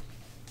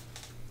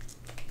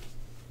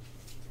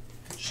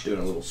 Just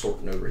doing a little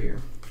sorting over here.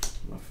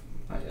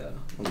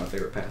 One of my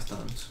favorite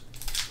pastimes.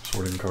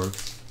 Sorting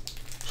cards.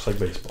 Just like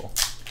baseball.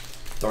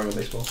 Throwing a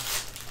baseball?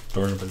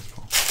 Throwing a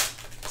baseball.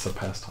 It's a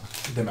pastime.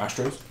 The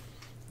Astros?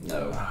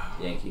 No.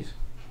 Yankees.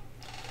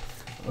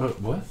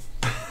 What?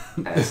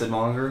 Acid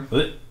Monger.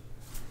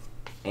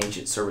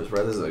 Ancient Service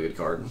Breath is a good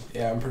card.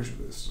 Yeah, I'm pretty sure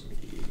this.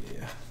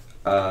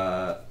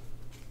 Yeah.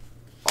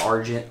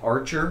 Argent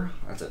Archer.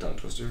 That's a tongue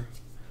twister.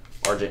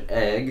 Argent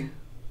Egg.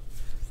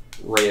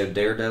 Ray of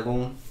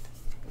Daredevil.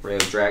 Ray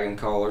of Dragon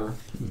Caller.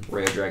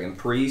 Ray of Dragon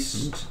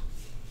Priest.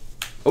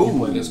 Oh,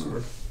 play this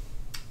card.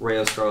 Ray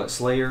of Scarlet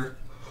Slayer.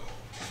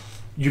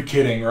 You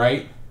kidding,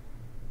 right?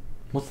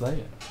 What's that?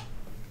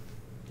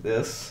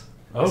 This.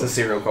 Oh. It's a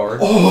serial card.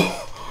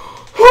 Oh!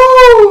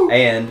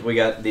 And we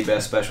got the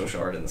best special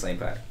shard in the same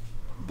pack.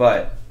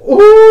 But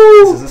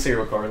Ooh! this is a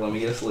serial card. Let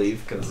me get a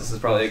sleeve because this is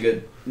probably a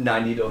good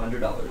 $90 to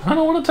 $100. I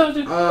don't want to touch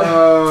it.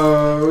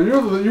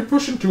 You're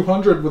pushing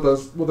 200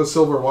 with a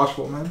silver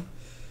watchful, man.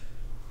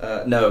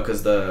 No,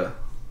 because the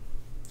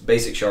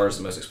basic shard is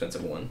the most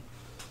expensive one.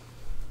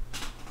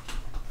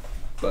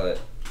 But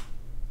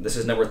this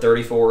is number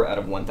 34 out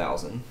of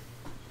 1,000.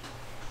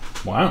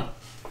 Wow.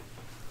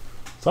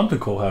 Something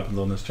cool happens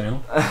on this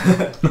channel.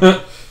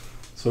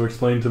 So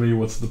explain to me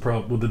what's the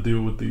the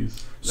deal with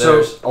these.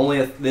 There's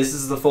this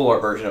is the full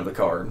art version of the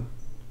card.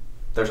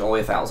 There's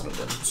only 1,000 of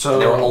them. So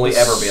there will only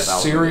ever be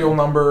 1,000. Serial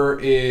number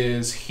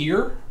is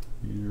here.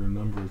 You're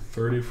number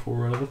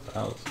 34 out of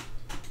 1,000.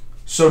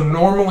 So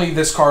normally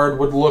this card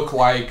would look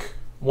like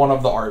one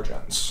of the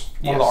Argents.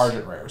 One of the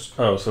Argent rares.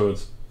 Oh, so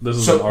this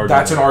is an Argent.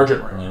 That's an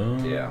Argent rare. Oh.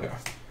 Yeah.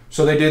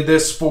 So they did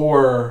this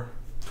for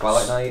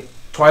Twilight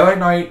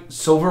Knight,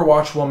 Silver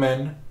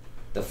Watchwoman,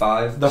 the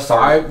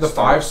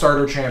five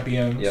starter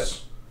champions. Yep.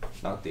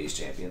 Not these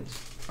champions.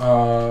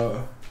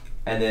 And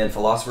then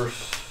Philosophers.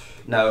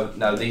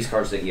 No, these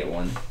cards didn't get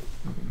one.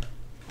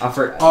 I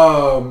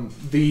forgot.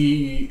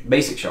 The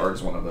Basic Shard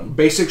is one of them.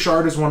 Basic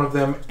Shard is one of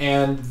them,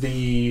 and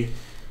the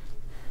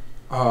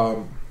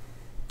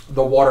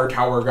Water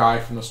Tower guy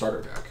from the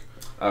starter deck.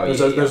 Oh,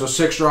 there's a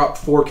 6-drop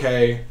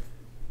 4K.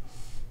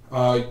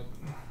 I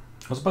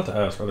was about to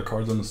ask, are the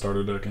cards in the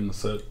starter deck in the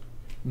set?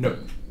 No,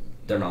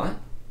 they're not.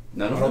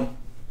 None of them.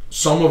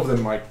 Some of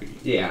them might be.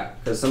 Yeah,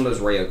 because some of those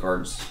Rayo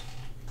cards,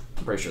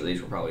 I'm pretty sure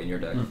these were probably in your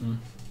deck. Mm-mm.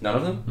 None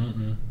of them.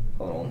 Mm-mm.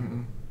 Hold on.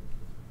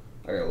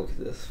 Mm-mm. I gotta look at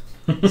this.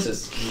 This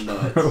is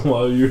nuts.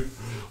 While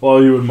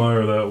you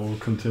admire that, we'll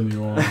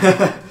continue on.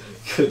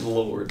 Good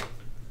lord.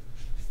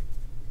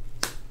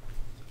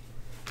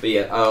 But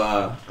yeah,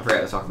 I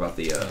forgot to talk about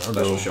the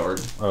special shard.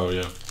 Oh,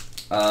 yeah.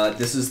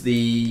 This is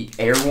the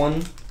air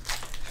one,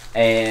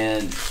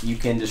 and you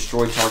can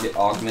destroy target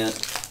augment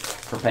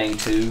for paying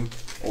 2,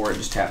 or it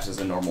just taps as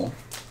a normal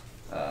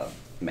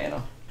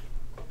mana.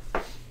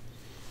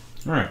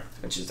 Alright.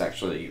 Which is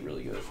actually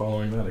really good.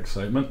 Following that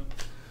excitement,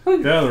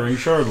 Gathering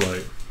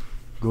Shardlight,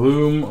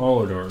 Gloom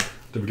Oligarch.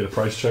 Did we get a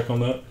price check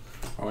on that?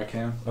 Oh, I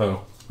can.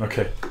 Oh,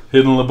 okay.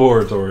 Hidden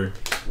Laboratory.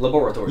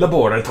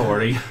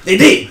 Laboratory. They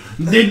did.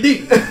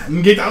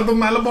 Get out of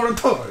my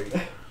laboratory.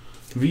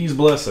 V's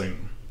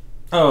Blessing.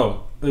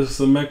 Oh, it's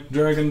the Mech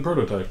Dragon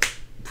prototype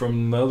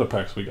from the other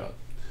packs we got.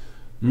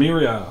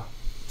 Miria,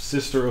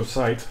 Sister of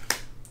Sight.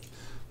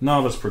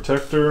 Novice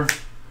Protector.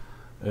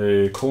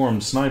 A Quorum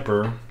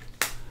Sniper.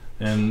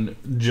 And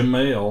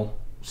Jamail,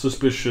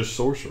 Suspicious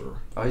Sorcerer.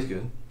 Oh, he's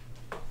good.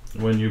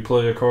 When you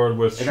play a card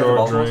with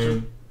Shard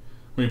Drain,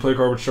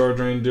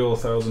 deal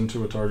 1,000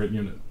 to a target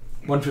unit.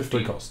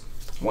 150 cost.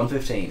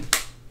 115.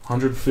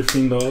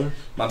 $115.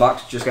 My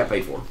box just got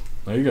paid for.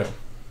 There you go.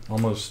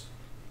 Almost.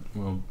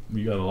 Well,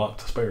 you got a lot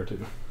to spare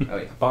too. Oh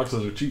yeah.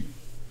 Boxes are cheap.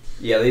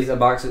 Yeah, these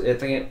boxes. I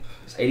think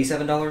it's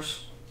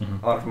 $87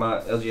 on it for my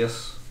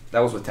LGS.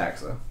 That was with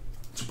tax though.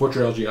 Support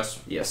your LGS.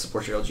 Yes,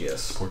 support your LGS.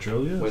 Support your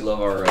LGS. We love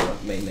our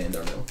main man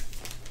Darnell.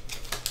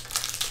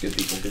 Good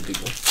people, good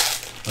people.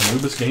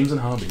 Anubis Games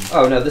and Hobbies.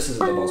 Oh no, this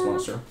isn't the boss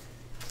monster.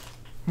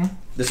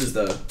 This is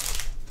the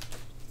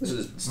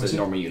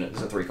normal unit.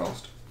 This is a 3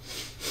 cost.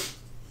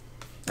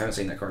 I haven't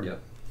seen that card yet.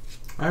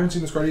 I haven't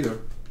seen this card either.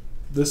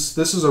 This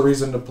is a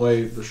reason to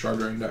play the Shard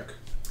Drain deck.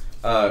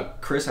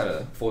 Chris had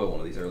a foil one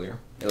of these earlier.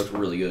 It looked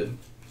really good.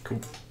 Cool.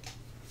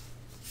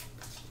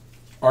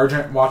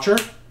 Argent Watcher.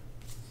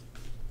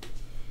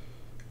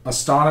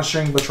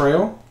 Astonishing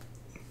Betrayal.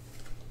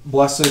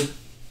 Blessed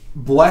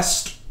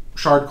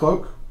Shard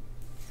Cloak.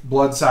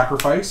 Blood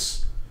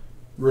Sacrifice.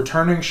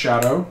 Returning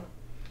Shadow.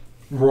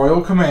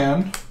 Royal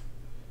Command.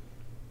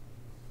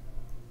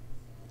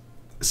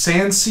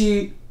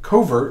 Sandsea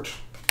Covert.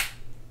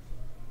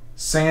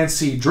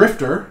 Sandsea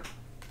Drifter.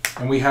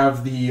 And we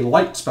have the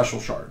Light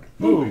Special Shard.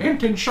 Ooh. And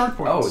 10 shard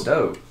points. Oh,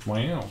 dope.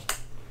 Wow.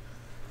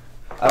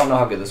 I don't know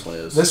how good this one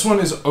is. This one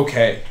is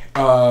okay.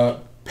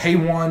 Pay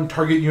 1,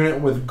 target unit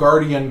with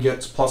Guardian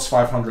gets plus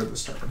 500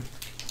 this turn.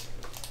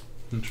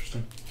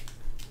 Interesting.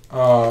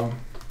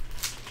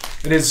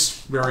 It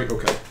is very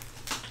okay.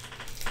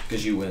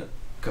 Because you went.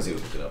 Because he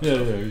looked it up. Yeah,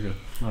 you're good.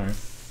 Alright.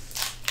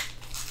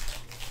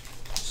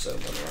 So,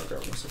 let me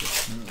grab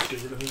this.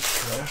 Get rid of this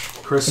trash.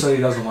 Chris said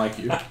he doesn't like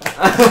you.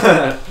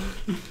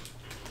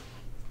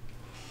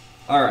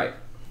 Alright.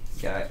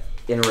 Got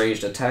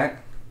Enraged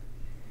Attack.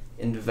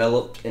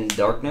 Enveloped in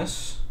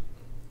Darkness.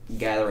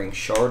 Gathering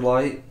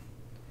Shardlight.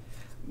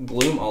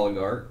 Gloom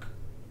Oligarch.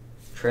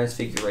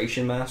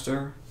 Transfiguration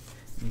Master.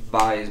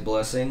 V's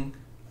Blessing.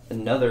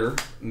 Another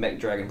Mech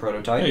Dragon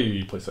prototype.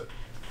 Hey, place that.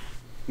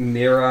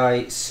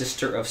 Mirai,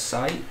 Sister of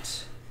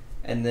Sight.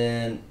 And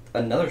then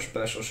another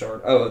special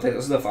shard. Oh, I think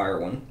this is the fire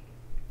one.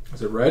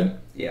 Is it red?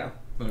 Yeah.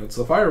 Then it's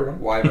the fire one.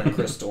 Wyvern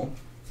Crystal.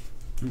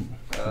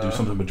 Do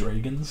something with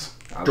dragons.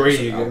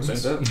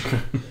 Dragons.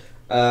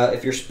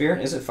 If your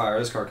spirit isn't fire,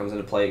 this card comes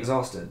into play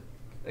exhausted.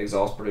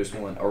 Exhaust, produce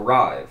 1.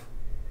 Arrive.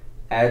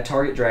 Add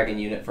target dragon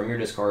unit from your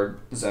discard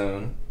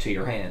zone to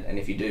your hand, and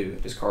if you do,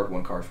 discard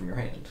 1 card from your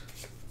hand.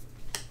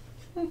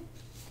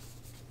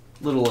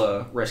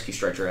 Little rescue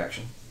stretcher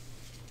action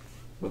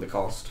with a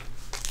cost.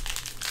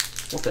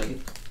 We'll take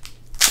it.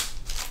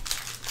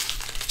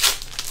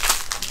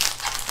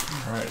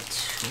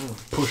 Alright,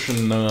 we're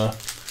pushing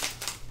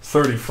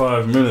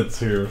 35 minutes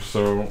here,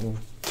 so we'll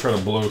try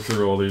to blow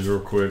through all these real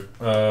quick.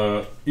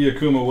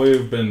 Iakuma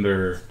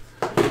Wavebender,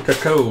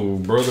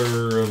 Kakao,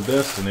 Brother of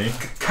Destiny,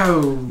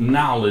 Kakao,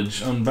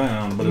 Knowledge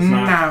Unbound, but it's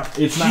not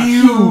huge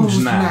huge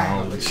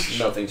knowledge.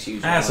 Nothing's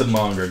huge. Acid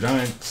Monger,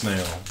 Giant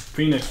Snail,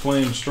 Phoenix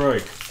Flame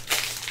Strike.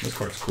 This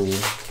card's cool.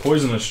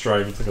 Poisonous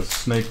Strike, it's like a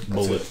snake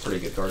bullet. That's a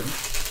pretty good card.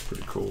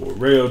 Pretty cool.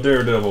 Rayo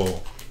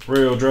Daredevil,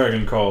 Rayo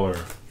Dragon Caller.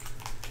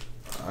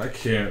 I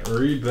can't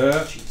read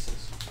that.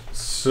 Jesus.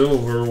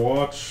 Silver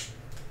Watch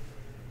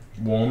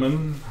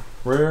Woman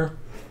rare.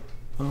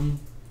 Oh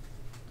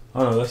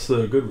no, that's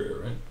the good rare,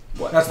 right?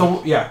 What? That's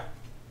the yeah.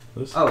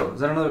 This? Oh,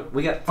 is that another?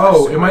 We got.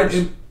 Oh, it might.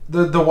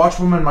 The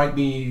Watchwoman might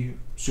be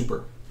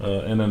super.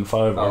 And then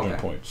 5 Argent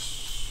okay.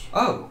 points.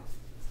 Oh.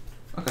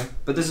 Okay,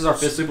 but this is our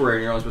 5th super rare,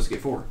 and you're only supposed to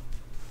get 4.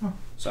 Oh.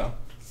 So.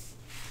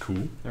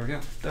 Cool. There we go.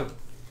 Dope.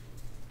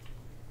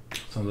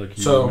 Sounds like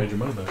you So- made your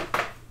money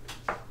back.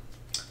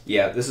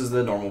 Yeah, this is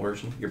the normal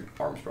version. Your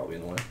arm's probably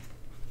in the way.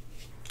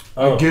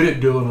 Oh. I get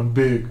it, Dylan. I'm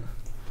big.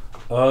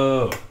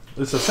 Oh.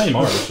 It's the same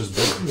art, it's just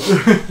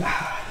bigger.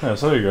 Yeah,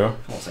 so there you go.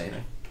 I won't say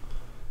anything.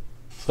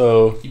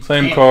 So,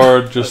 same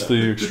card, just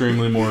the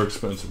extremely more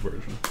expensive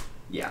version.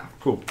 Yeah.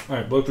 Cool.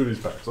 Alright, blow through these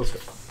packs. Let's go.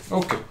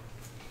 Okay.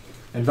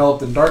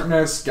 Enveloped in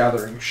Darkness,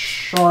 Gathering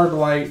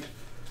Shardlight,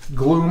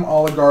 Gloom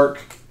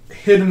Oligarch,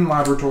 Hidden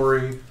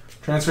Laboratory,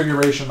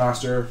 Transfiguration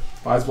Master,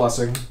 V's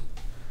Blessing,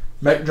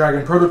 Mech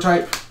Dragon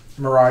Prototype,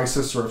 Mirai,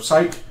 Sister of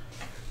Sight,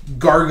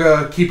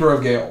 Garga, Keeper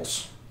of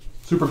Gales.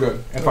 Super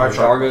good. And 5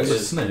 sharp. Garga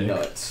is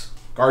nuts.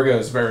 Garga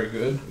is very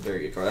good. Very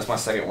good card. That's my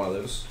second one of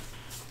those.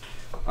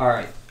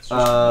 Alright.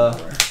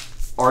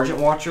 Argent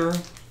Watcher,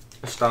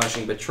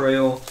 Astonishing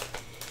Betrayal,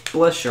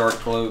 Blessed Shard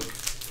Cloak,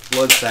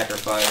 Blood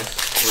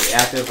Sacrifice,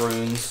 Reactive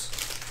Runes,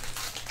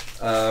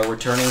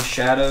 Returning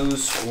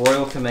Shadows,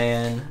 Royal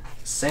Command,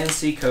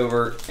 Sandsea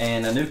Covert,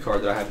 and a new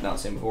card that I have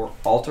not seen before,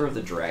 Altar of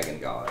the Dragon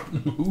God.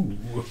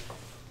 Ooh.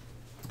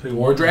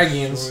 More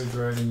dragons.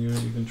 Destroy dragon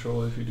unit you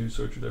control. If you do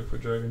search your deck for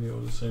dragon, you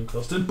have the same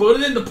cost. And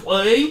put it into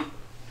play!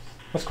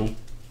 That's cool.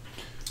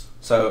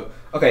 So,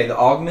 okay, the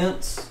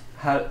augments,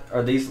 how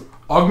are these?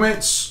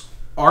 Augments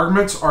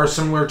are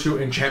similar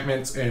to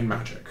enchantments in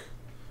Magic.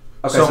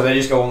 Okay, so they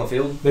just go on the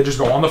field? They just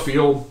go on the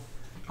field,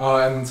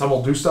 and some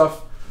will do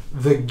stuff.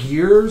 The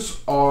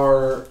gears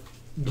are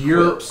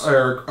equips.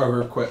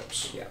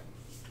 Yeah.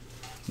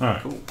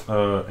 Alright.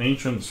 Cool.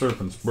 Ancient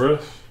Serpent's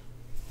Breath,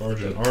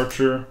 Argent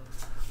Archer,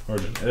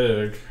 Argent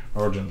Egg,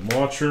 Argent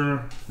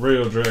Watcher,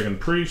 Rayo Dragon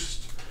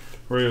Priest,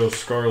 Rayo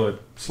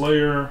Scarlet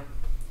Slayer,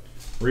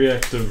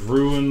 Reactive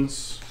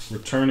Ruins,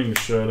 Returning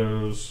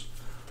Shadows,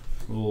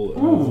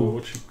 little,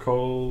 what you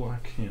call, I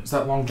can't. Is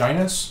that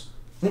Longinus?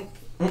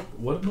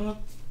 What about?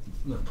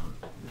 No.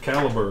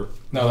 Caliber.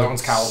 No, that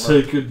one's Caliber.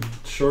 Sacred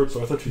Shard,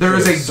 so I thought you there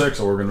is a sex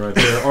organ right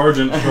there.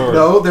 Argent Shard.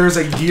 No, there's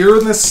a gear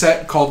in this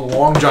set called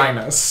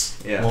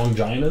Longinus. Yeah.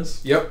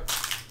 Longinus? Yep.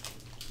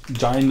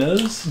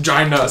 Ginas?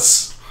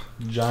 Ginus.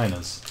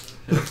 Ginas.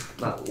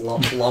 Not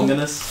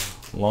Longinus?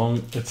 It's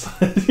what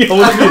do you mean,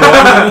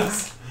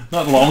 Longinus?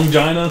 Not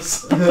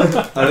Longinus?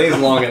 I think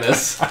it's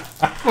Longinus.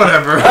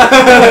 Whatever.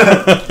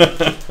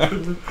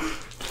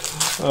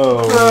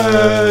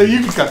 Oh, you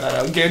can cut that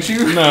out, can't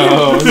you?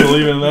 no, I'm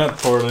leaving that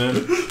part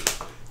in.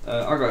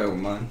 I'll go over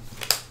mine.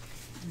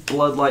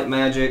 Bloodlight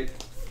Magic,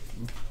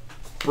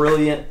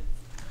 Brilliant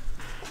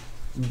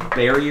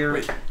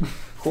Barrier,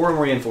 Quorum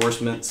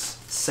Reinforcements,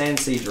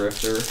 Sandsea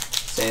Drifter,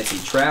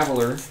 Sandsea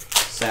Traveler,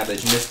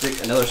 Savage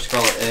Mystic, another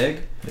Scarlet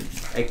Egg,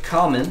 a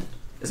common.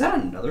 Is that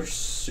another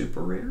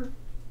super rare?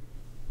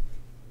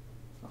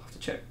 I'll have to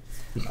check.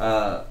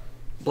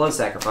 Blood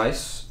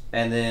Sacrifice,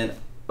 and then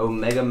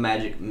Omega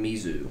Magic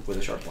Mizu with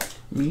a sharp point.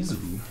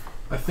 Mizu.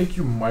 I think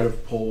you might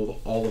have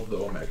pulled all of the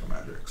Omega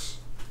Magics.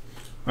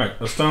 Alright,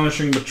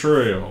 Astonishing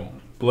Betrayal,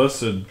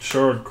 Blessed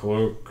Shard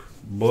Cloak,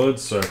 Blood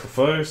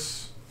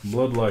Sacrifice,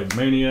 Bloodlight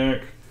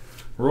Maniac,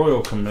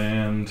 Royal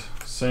Command,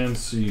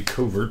 Sandsea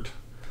Covert,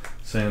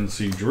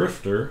 Sandsea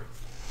Drifter,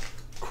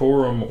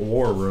 Quorum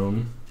War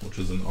Room, which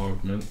is an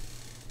augment.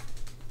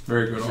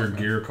 Very good. Your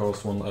gear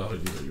costs one. Oh,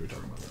 you were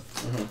talking about that.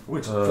 Mm-hmm.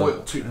 It's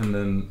foil too. And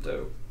then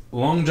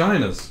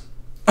Longinus.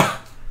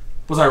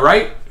 Was I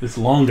right? It's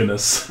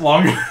Longinus.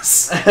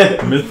 Longinus.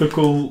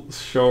 Mythical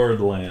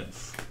Shard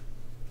Lance.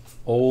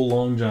 Old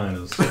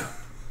Longinus.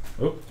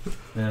 Oh,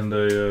 and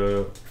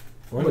a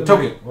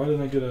token. Why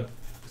didn't I get a?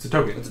 It's a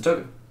token. It's a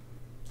token.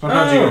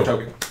 Sometimes you get a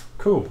token.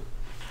 Cool.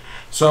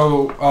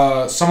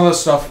 So some of the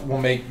stuff will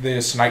make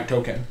this Knight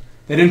token.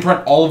 They didn't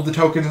print all of the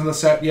tokens in the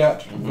set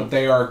yet, but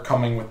they are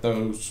coming with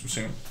those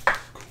soon.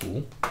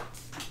 Cool.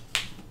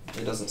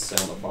 It doesn't say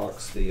on the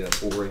box the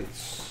pull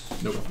rates.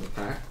 Nope. Of the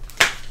pack.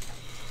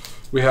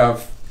 We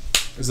have.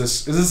 Is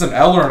this an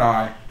L or an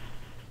I?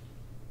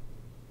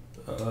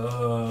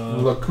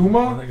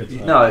 Lakuma? I think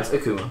it's No, it's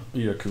Akuma.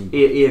 Iakuma.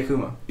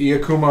 Iakuma.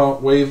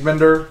 Iakuma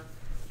Wavebender,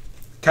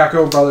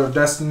 Kako Brother of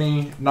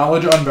Destiny,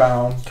 Knowledge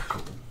Unbound,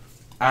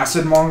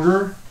 Acid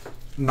Monger,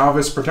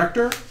 Novice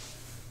Protector,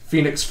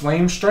 Phoenix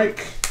Flame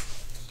Strike,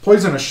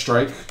 Poisonous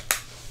Strike,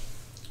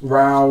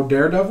 Rao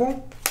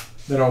Daredevil,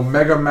 then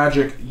Omega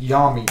Magic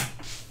Yami,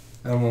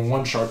 and then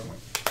one Shark Link.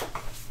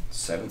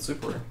 7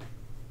 super rare.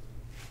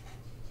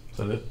 Is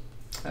that it?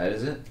 That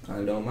is it.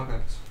 I don't my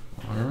packs.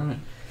 Alright.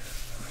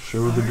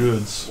 Show the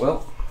goods.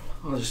 Well,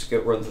 I'll just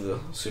run through the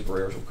super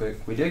rares real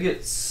quick. We did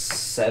get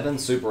 7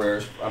 super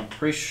rares. I'm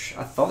pretty sure.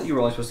 I thought you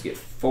were only supposed to get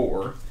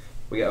 4.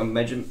 We got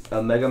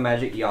Omega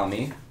Magic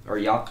Yami or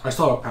I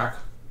still have a pack.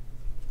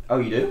 Oh,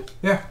 you do?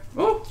 Yeah.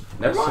 Oh,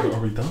 never mind. So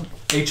are we done?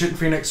 Ancient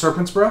Phoenix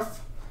Serpent's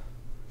Breath,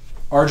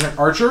 Argent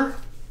Archer,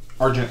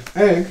 Argent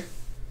Egg,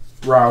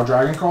 Rao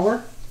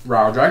Dragoncaller,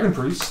 Rao Dragon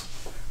Priest,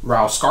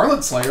 Rao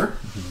Scarlet Slayer,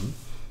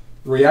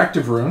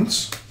 Reactive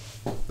Runes,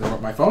 they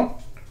went my phone,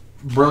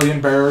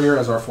 Brilliant Barrier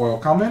as our foil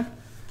comment,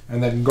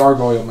 and then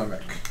Gargoyle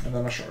Mimic, and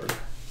then a Shard.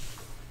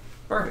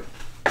 Perfect.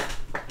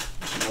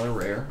 Just another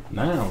rare.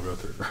 Now go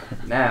through.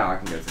 Now I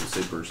can go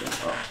through the supers.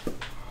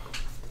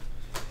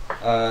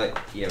 Yeah,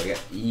 we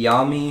got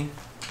Yami,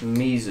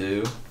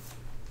 Mizu,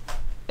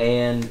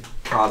 and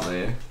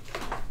Kaze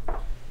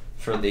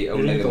for the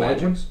Omega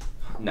Magics.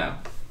 No.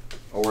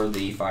 Or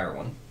the Fire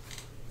one.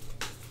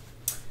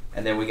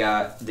 And then we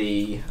got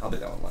the... I'll do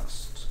that one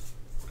last.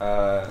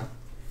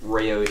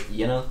 Rayo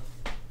Yena.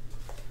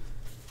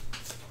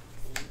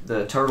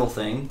 The Turtle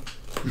Thing.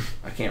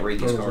 I can't read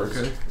these cards.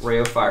 Okay.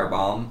 Rayo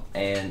Firebomb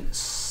and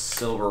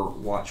Silver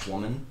Watch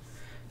Woman.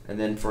 And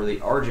then for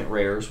the Argent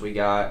Rares, we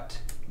got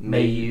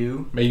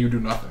Mayu. May you do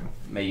nothing.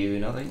 Mayu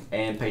Nothing.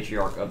 And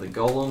Patriarch of the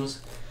Golems.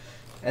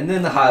 And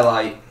then the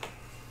highlight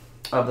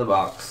of the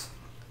box.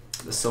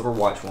 the Silver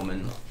Watch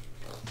Woman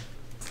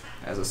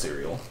as a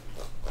cereal.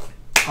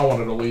 I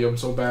wanted a Liam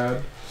so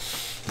bad.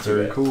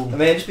 Very cool. I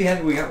mean, just be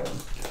happy we got one.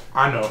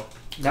 I know.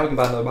 Now we can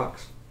buy another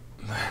box.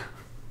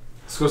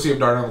 Let's go see if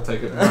Darnell will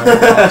take it.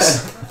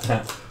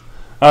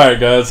 Alright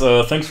guys,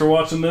 thanks for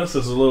watching this.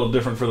 This is a little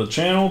different for the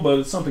channel, but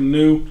it's something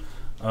new.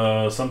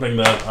 Something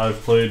that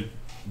I've played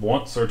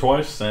once or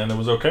twice, and it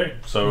was okay.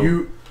 So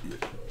you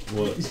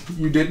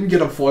didn't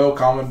get a foil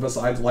common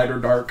besides light or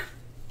dark.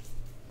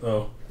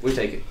 Oh. We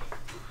take it.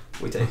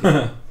 We take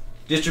it.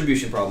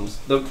 Distribution problems.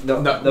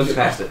 They'll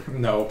past it.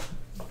 No.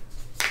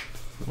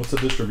 What's the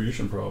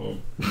distribution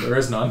problem? There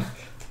is none.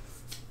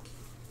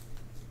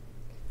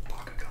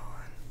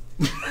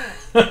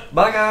 Bakugan.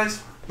 Bye,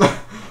 guys.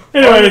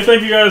 Anyway,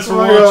 thank you guys for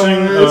watching.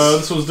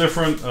 This was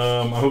different.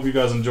 I hope you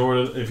guys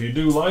enjoyed it. If you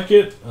do like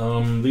it,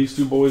 these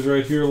two boys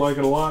right here like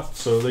it a lot,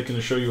 so they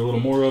can show you a little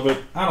more of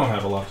it. I don't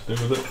have a lot to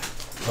do with it,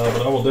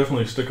 but I will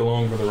definitely stick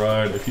along for the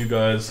ride if you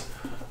guys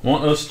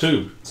want us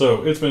to.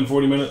 So, it's been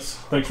 40 minutes.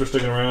 Thanks for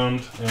sticking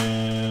around.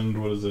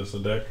 And what is this, a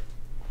deck?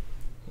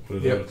 What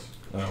is this?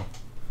 Oh.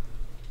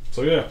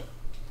 So, yeah.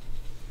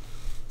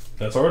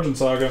 That's Argent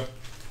Saga.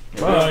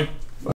 Bye.